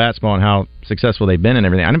 Arkansas basketball and how successful they've been and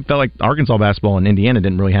everything. I felt like Arkansas basketball and Indiana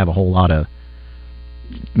didn't really have a whole lot of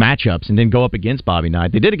matchups and didn't go up against Bobby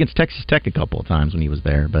Knight. They did against Texas Tech a couple of times when he was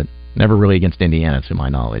there, but never really against Indiana, to my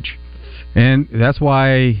knowledge. And that's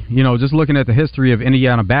why, you know, just looking at the history of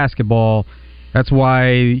Indiana basketball, that's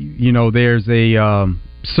why, you know, there's a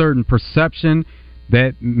certain perception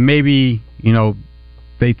that maybe, you know,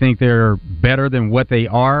 they think they're better than what they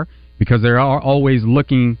are because they're always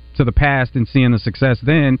looking to the past and seeing the success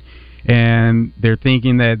then, and they're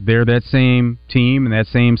thinking that they're that same team and that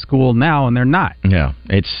same school now, and they're not. Yeah,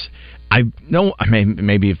 I mean,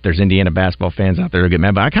 maybe if there's Indiana basketball fans out there who get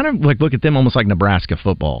mad, but I kind of like look at them almost like Nebraska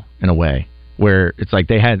football in a way, where it's like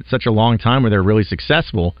they had such a long time where they're really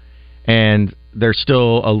successful, and there's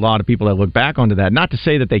still a lot of people that look back onto that. Not to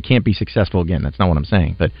say that they can't be successful again, that's not what I'm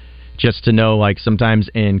saying, but just to know, like, sometimes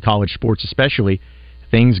in college sports especially,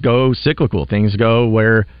 things go cyclical. Things go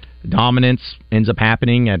where dominance ends up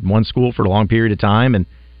happening at one school for a long period of time, and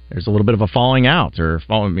there's a little bit of a falling out, or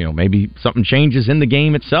maybe something changes in the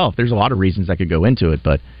game itself. There's a lot of reasons that could go into it,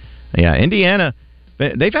 but yeah, Indiana,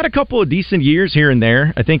 they've had a couple of decent years here and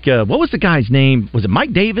there. I think what was the guy's name? Was it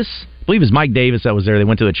Mike Davis? I believe it was Mike Davis that was there. They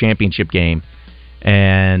went to the championship game,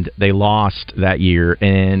 and they lost that year.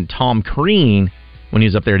 And Tom Crean, when he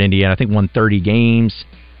was up there at Indiana, I think won 30 games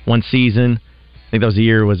one season. I think that was the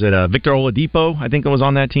year, was it Victor Oladipo, I think it was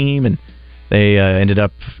on that team, and they ended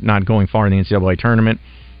up not going far in the NCAA tournament.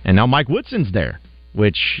 And now Mike Woodson's there,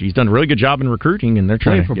 which he's done a really good job in recruiting, and they're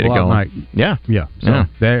trying to get it going. Knight. Yeah. So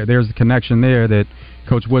there's a connection there that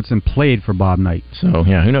Coach Woodson played for Bob Knight. So,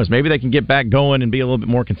 yeah, who knows? Maybe they can get back going and be a little bit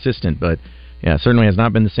more consistent, but, yeah, certainly has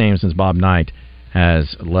not been the same since Bob Knight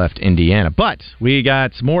has left Indiana. But we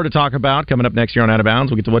got some more to talk about coming up next year on Out of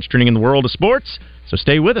Bounds. We'll get to what's trending in the world of sports, so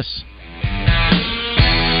stay with us.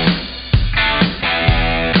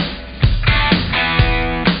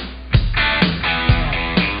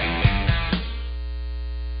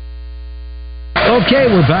 Okay, Okay,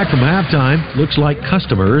 we're back from halftime. Looks like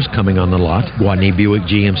customers coming on the lot. Guadney Buick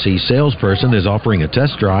GMC salesperson is offering a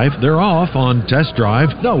test drive. They're off on test drive.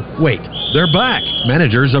 No, wait, they're back.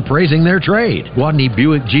 Managers are praising their trade. Guadney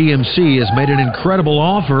Buick GMC has made an incredible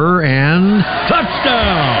offer and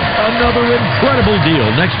touchdown! Another incredible deal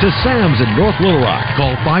next to Sam's in North Little Rock.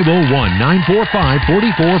 Call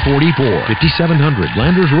 501-945-4444. 5700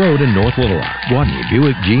 Landers Road in North Little Rock.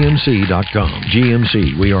 GuadneyBuickGMC.com.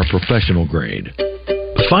 GMC, we are professional grade.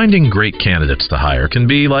 Finding great candidates to hire can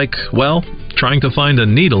be like, well, trying to find a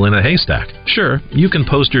needle in a haystack. Sure, you can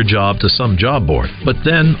post your job to some job board, but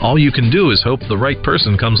then all you can do is hope the right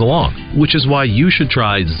person comes along, which is why you should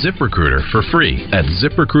try ZipRecruiter for free at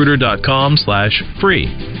ZipRecruiter.com/free.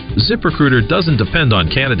 ZipRecruiter doesn't depend on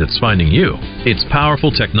candidates finding you. Its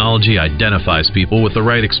powerful technology identifies people with the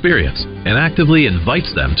right experience and actively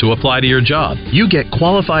invites them to apply to your job. You get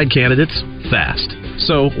qualified candidates fast.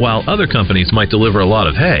 So, while other companies might deliver a lot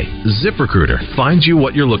of hay, ZipRecruiter finds you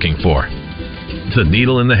what you're looking for. The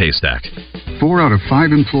needle in the haystack. 4 out of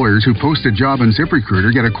 5 employers who post a job on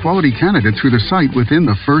ZipRecruiter get a quality candidate through the site within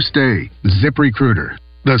the first day. ZipRecruiter,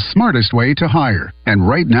 the smartest way to hire. And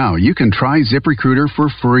right now, you can try ZipRecruiter for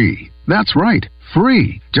free. That's right,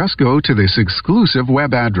 free. Just go to this exclusive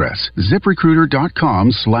web address,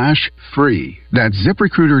 ZipRecruiter.com/free. That's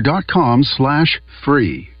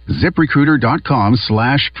ZipRecruiter.com/free.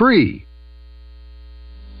 ZipRecruiter.com/free.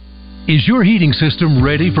 Is your heating system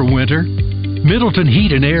ready for winter? Middleton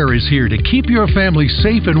Heat and Air is here to keep your family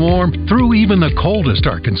safe and warm through even the coldest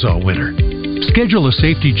Arkansas winter. Schedule a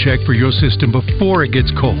safety check for your system before it gets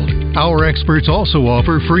cold. Our experts also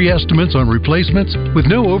offer free estimates on replacements with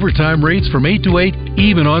no overtime rates from 8 to 8,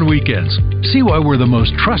 even on weekends. See why we're the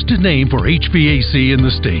most trusted name for HVAC in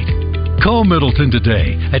the state. Call Middleton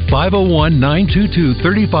today at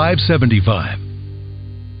 501-922-3575.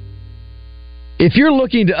 If you're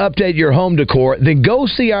looking to update your home decor, then go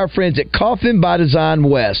see our friends at Coffin by Design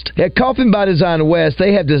West. At Coffin by Design West,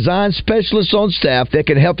 they have design specialists on staff that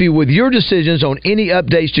can help you with your decisions on any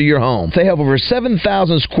updates to your home. They have over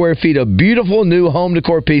 7,000 square feet of beautiful new home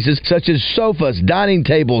decor pieces such as sofas, dining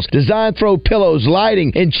tables, design throw pillows,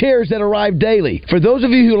 lighting, and chairs that arrive daily. For those of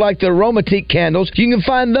you who like the Aromatique candles, you can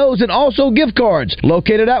find those and also gift cards.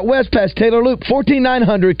 Located out west past Taylor Loop,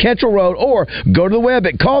 14900 Cantrell Road, or go to the web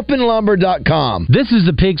at coffinlumber.com. This is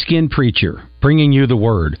the Pigskin Preacher, bringing you the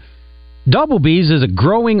word. Double B's is a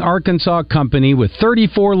growing Arkansas company with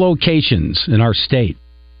 34 locations in our state.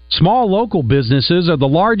 Small local businesses are the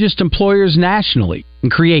largest employers nationally and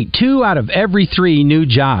create 2 out of every 3 new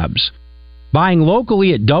jobs. Buying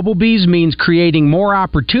locally at Double B's means creating more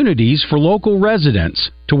opportunities for local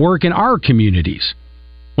residents to work in our communities.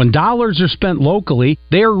 When dollars are spent locally,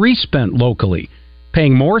 they are respent locally,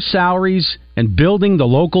 paying more salaries and building the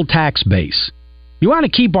local tax base. You want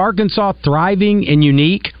to keep Arkansas thriving and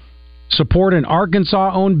unique? Support an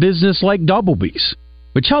Arkansas-owned business like Double B's,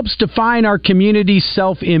 which helps define our community's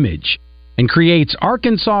self-image and creates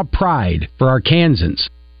Arkansas pride for Arkansans.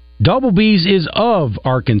 Double B's is of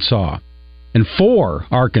Arkansas and for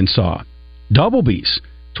Arkansas. Double B's.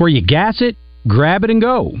 It's where you gas it, grab it, and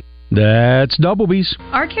go. That's Double B's.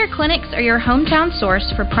 Our care clinics are your hometown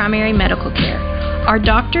source for primary medical care. Our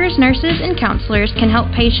doctors, nurses, and counselors can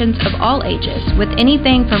help patients of all ages with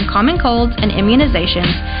anything from common colds and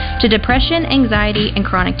immunizations to depression, anxiety, and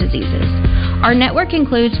chronic diseases. Our network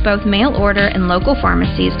includes both mail order and local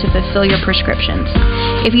pharmacies to fulfill your prescriptions.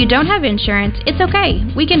 If you don't have insurance, it's okay.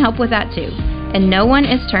 We can help with that too. And no one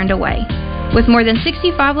is turned away. With more than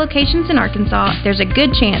 65 locations in Arkansas, there's a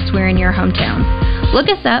good chance we're in your hometown. Look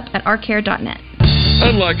us up at ourcare.net.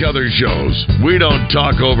 Unlike other shows, we don't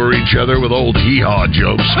talk over each other with old hee-haw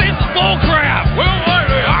jokes. It's bullcrap! Well,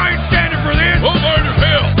 I ain't standing for this! Well, burn as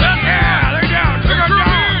hell! Yeah, they're down!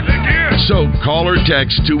 They're down! So call or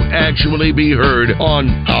text to actually be heard on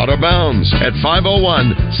Out of Bounds at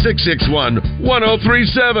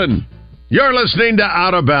 501-661-1037. You're listening to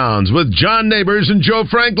Out of Bounds with John Neighbors and Joe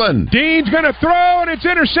Franklin. Dean's going to throw, and it's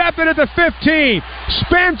intercepted at the 15.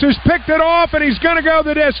 Spence has picked it off, and he's going to go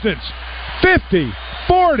the distance. 50,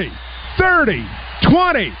 40, 30,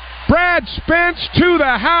 20. Brad Spence to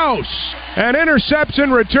the house. An interception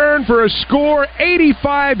return for a score,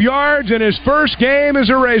 85 yards in his first game as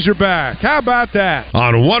a Razorback. How about that?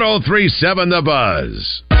 On 103.7 The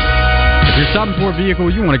Buzz. If you're shopping for a vehicle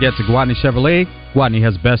you want to get to Guadney Chevrolet, Guadney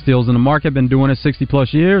has best deals in the market, been doing it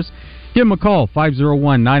 60-plus years. Give them a call,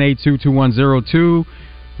 501-982-2102.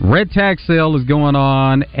 Red tax sale is going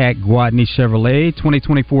on at Guadney Chevrolet,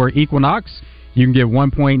 2024 Equinox. You can get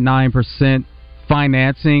 1.9%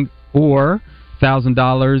 financing or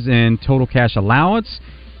 $1,000 in total cash allowance.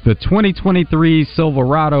 the 2023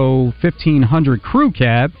 Silverado 1500 Crew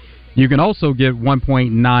Cab, you can also get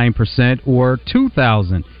 1.9% or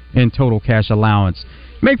 $2,000 in total cash allowance.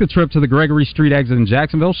 Make the trip to the Gregory Street exit in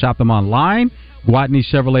Jacksonville. Shop them online,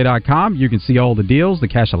 GuatneyChevrolet.com. You can see all the deals, the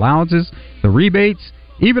cash allowances, the rebates,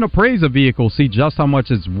 even appraise a vehicle, see just how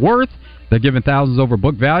much it's worth. They're giving thousands over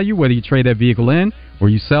book value, whether you trade that vehicle in or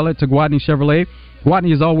you sell it to Gwatney Chevrolet.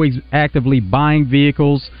 Gwatney is always actively buying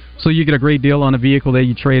vehicles, so you get a great deal on a vehicle that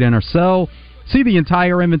you trade in or sell. See the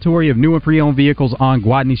entire inventory of new and pre-owned vehicles on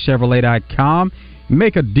GuatneyChevrolet.com.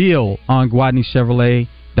 Make a deal on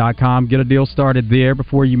GuatneyChevrolet.com. Get a deal started there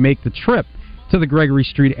before you make the trip to the Gregory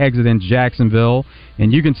Street exit in Jacksonville.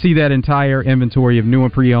 And you can see that entire inventory of new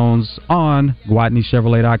and pre-owns on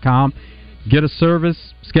GuatneyChevrolet.com. Get a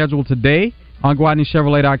service scheduled today on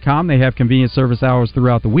GuatneyChevrolet.com. They have convenient service hours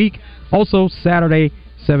throughout the week. Also, Saturday,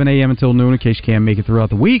 7 a.m. until noon in case you can't make it throughout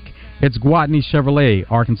the week. It's Gwatney Chevrolet,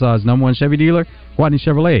 Arkansas's #1 Chevy dealer. Gwatney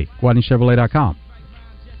Chevrolet, GuatneyChevrolet.com.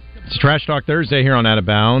 It's Trash Talk Thursday here on Out of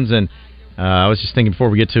Bounds, and I was just thinking before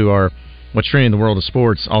we get to our what's trending in the world of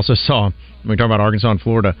sports, also saw, when we talk about Arkansas and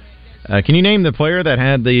Florida, can you name the player that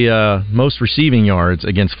had the most receiving yards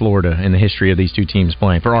against Florida in the history of these two teams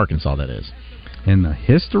playing, for Arkansas, that is? In the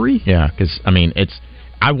history? Yeah, because, I mean,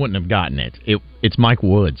 I wouldn't have gotten it. It's Mike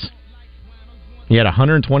Woods. He had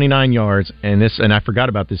 129 yards, and I forgot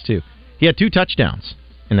about this, too. He had 2 touchdowns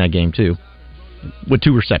in that game, too, with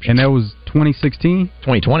 2 receptions. And that was 2016?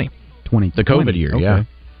 2020. The COVID year, okay. Yeah.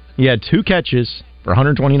 He had 2 catches for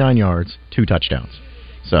 129 yards, 2 touchdowns.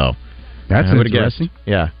 So that's interesting.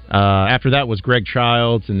 Yeah. After that was Greg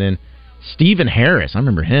Childs, and then Stephen Harris. I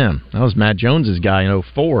remember him. That was Matt Jones's guy in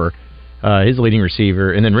 2004, his leading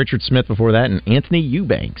receiver. And then Richard Smith before that, and Anthony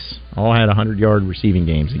Eubanks. All had 100-yard receiving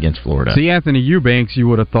games against Florida. See, Anthony Eubanks, you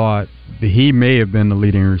would have thought that he may have been the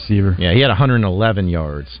leading receiver. Yeah, he had 111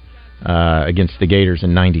 yards against the Gators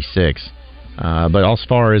in 96. But as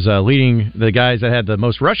far as leading the guys that had the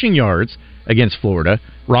most rushing yards against Florida,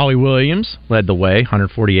 Raleigh Williams led the way,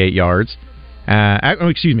 148 yards.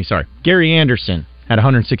 Gary Anderson had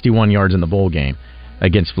 161 yards in the bowl game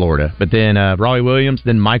against Florida. But then Raleigh Williams,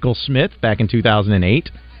 then Michael Smith back in 2008,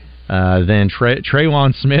 then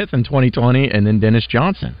Traylon Smith in 2020, and then Dennis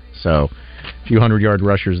Johnson. So a few 100-yard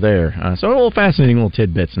rushers there. So a little fascinating little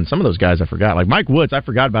tidbits. And some of those guys I forgot. Like Mike Woods, I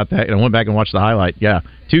forgot about that. And I went back and watched the highlight. Yeah,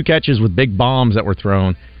 2 catches with big bombs that were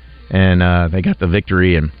thrown. And they got the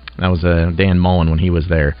victory. And that was Dan Mullen when he was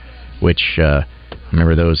there, which I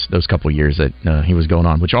remember those couple years that he was going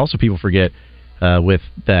on. Which also people forget with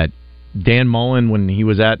that Dan Mullen when he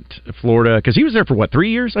was at Florida. Because he was there for,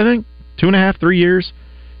 3 years, I think? 2.5, 3 years?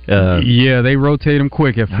 Yeah, they rotate him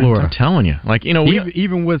quick at Florida. I'm telling you,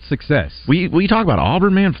 even with success. We talk about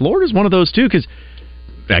Auburn, man. Florida's one of those too, because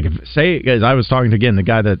I could say, guys, I was talking to the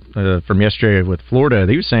guy that from yesterday with Florida.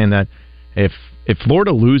 He was saying that if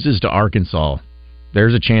Florida loses to Arkansas,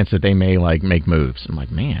 there's a chance that they may make moves. I'm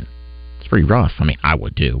like, man, it's pretty rough. I mean, I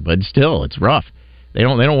would too, but still, it's rough. They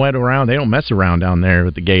don't wet around. They don't mess around down there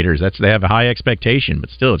with the Gators. They have a high expectation, but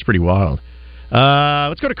still, it's pretty wild.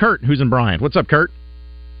 Let's go to Kurt, who's in Bryant. What's up, Kurt?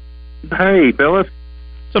 Hey, fellas.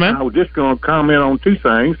 So, man, I was just going to comment on 2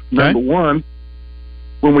 things. Okay. Number one,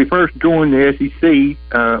 when we first joined the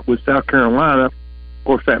SEC with South Carolina, of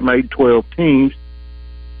course, that made 12 teams.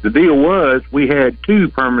 The deal was we had 2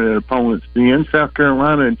 permanent opponents then. South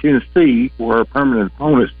Carolina and Tennessee were our permanent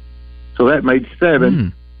opponents, so that made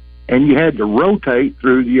 7. And you had to rotate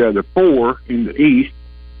through the other 4 in the East,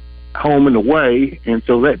 home and away, and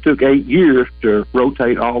so that took 8 years to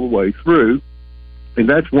rotate all the way through. And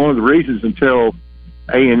that's one of the reasons until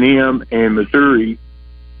A&M and Missouri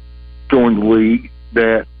joined the league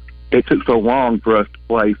that it took so long for us to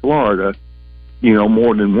play Florida,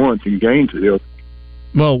 more than once in Gainesville.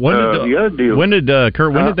 Well, when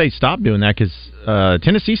did they stop doing that? Because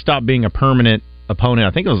Tennessee stopped being a permanent opponent.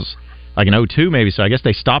 I think it was like in 2002 maybe, so I guess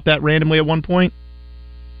they stopped that randomly at one point?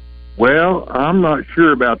 Well, I'm not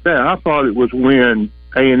sure about that. I thought it was when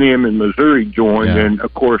A&M and Missouri joined, and,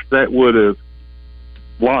 of course, that would have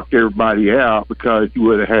blocked everybody out because you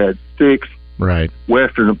would have had 6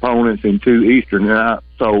 Western opponents and 2 Eastern.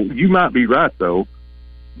 So you might be right, though.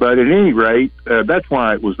 But at any rate, that's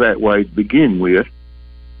why it was that way to begin with.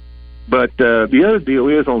 But the other deal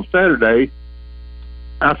is on Saturday,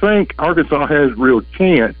 I think Arkansas has a real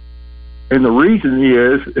chance. And the reason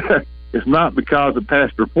is it's not because of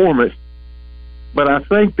past performance, but I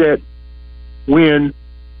think that when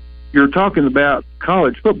you're talking about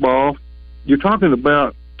college football, you're talking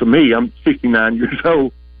about, to me, I'm 69 years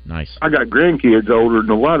old. Nice. I got grandkids older than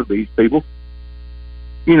a lot of these people.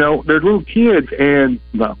 They're little kids, and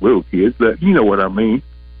not little kids, but you know what I mean.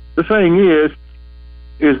 the thing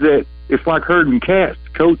is that it's like herding cats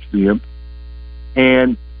to coach them.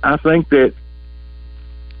 And I think that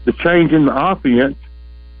the change in the offense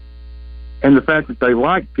and the fact that they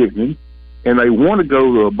like Pittman and they want to go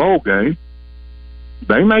to a bowl game,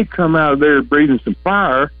 they may come out of there breathing some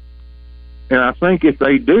fire. And I think if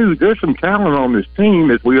they do, there's some talent on this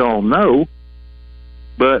team, as we all know,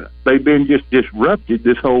 but they've been just disrupted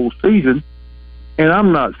this whole season. And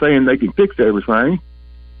I'm not saying they can fix everything,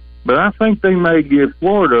 but I think they may give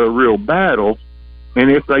Florida a real battle.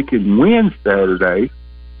 And if they can win Saturday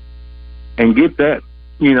and get that,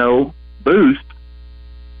 boost,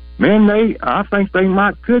 man, I think they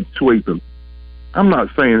could sweep them. I'm not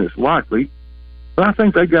saying it's likely, but I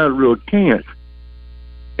think they got a real chance.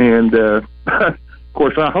 And, of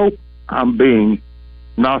course, I hope I'm being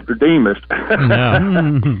Nostradamus.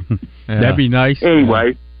 That'd be nice.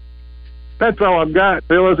 Anyway, that's all I've got,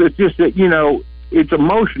 fellas. It's just that, it's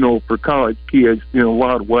emotional for college kids in a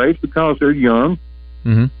lot of ways because they're young.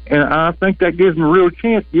 Mm-hmm. And I think that gives them a real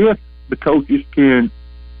chance if the coaches can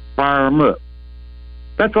fire them up.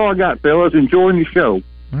 That's all I got, fellas. Enjoying the show.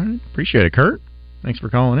 All right. Appreciate it, Kurt. Thanks for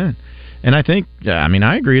calling in. And I think,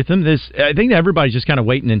 I agree with him. I think everybody's just kind of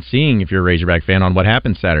waiting and seeing, if you're a Razorback fan, on what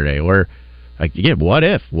happens Saturday. Or, what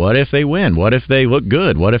if? What if they win? What if they look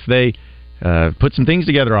good? What if they put some things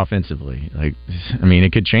together offensively?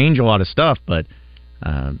 It could change a lot of stuff, but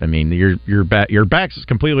your back's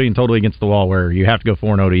completely and totally against the wall where you have to go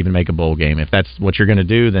 4-0 to even make a bowl game. If that's what you're going to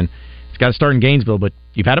do, then it's got to start in Gainesville. But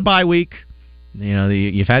you've had a bye week.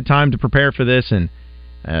 You've had time to prepare for this, and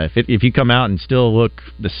if you come out and still look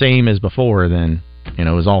the same as before, then it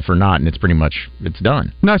was all for naught, and it's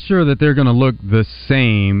done. Not sure that they're going to look the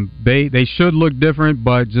same. They should look different,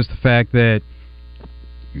 but just the fact that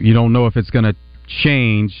you don't know if it's going to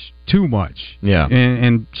change too much,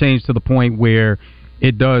 and change to the point where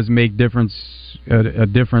it does make a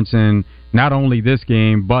difference in not only this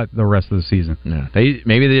game but the rest of the season. Yeah,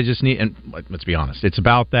 maybe they just need. And let's be honest, it's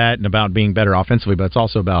about that and about being better offensively, but it's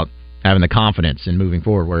also about having the confidence in moving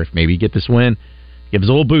forward. Where if maybe you get this win, it gives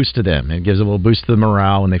a little boost to them. It gives a little boost to the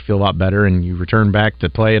morale, and they feel a lot better. And you return back to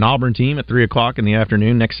play an Auburn team at 3:00 in the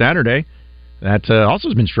afternoon next Saturday. That also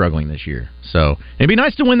has been struggling this year. So it'd be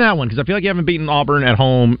nice to win that one because I feel like you haven't beaten Auburn at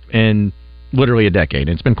home in literally a decade, and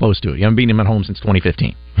it's been close to it. You haven't beaten them at home since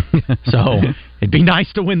 2015. So it'd be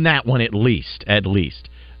nice to win that one at least.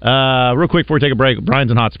 Real quick before we take a break,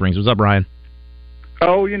 Brian's in Hot Springs. What's up, Brian?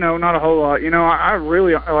 Oh, not a whole lot. I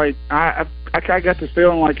really I got this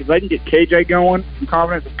feeling like if they can get KJ going, some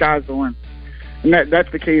confidence, the sky's the limit. And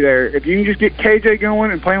that's the key there. If you can just get KJ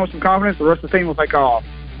going and playing with some confidence, the rest of the team will take off.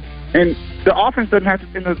 And the offense doesn't have to.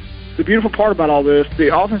 And the beautiful part about all this,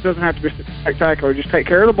 the offense doesn't have to be spectacular. Just take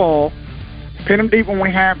care of the ball, pin them deep when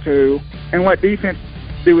we have to, and let defense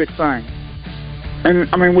do its thing.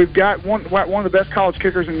 And we've got one of the best college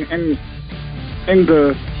kickers in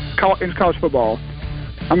college football.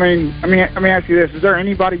 Let me ask you this: is there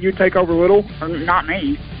anybody you'd take over Little? Not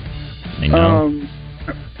me. No.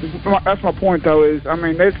 That's my point, though. Is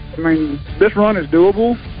this run is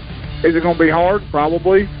doable. Is it going to be hard?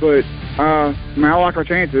 Probably, but I like our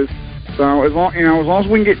chances. So as long as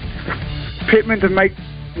we can get Pittman to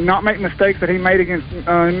not make mistakes that he made against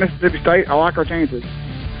Mississippi State, I like our chances.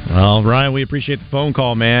 Well, Ryan, we appreciate the phone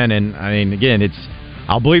call, man. And again,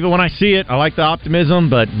 I'll believe it when I see it. I like the optimism,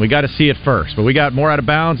 but we got to see it first. But we got more Out of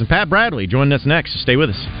Bounds, and Pat Bradley joining us next. So stay with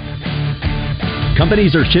us.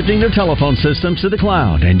 Companies are shifting their telephone systems to the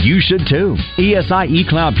cloud, and you should too. ESI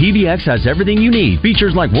eCloud PBX has everything you need.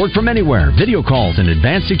 Features like work from anywhere, video calls, and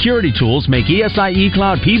advanced security tools make ESI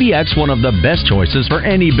eCloud PBX one of the best choices for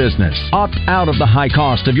any business. Opt out of the high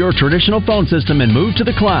cost of your traditional phone system and move to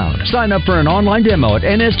the cloud. Sign up for an online demo at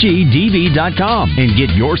nsgdv.com and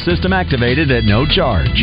get your system activated at no charge.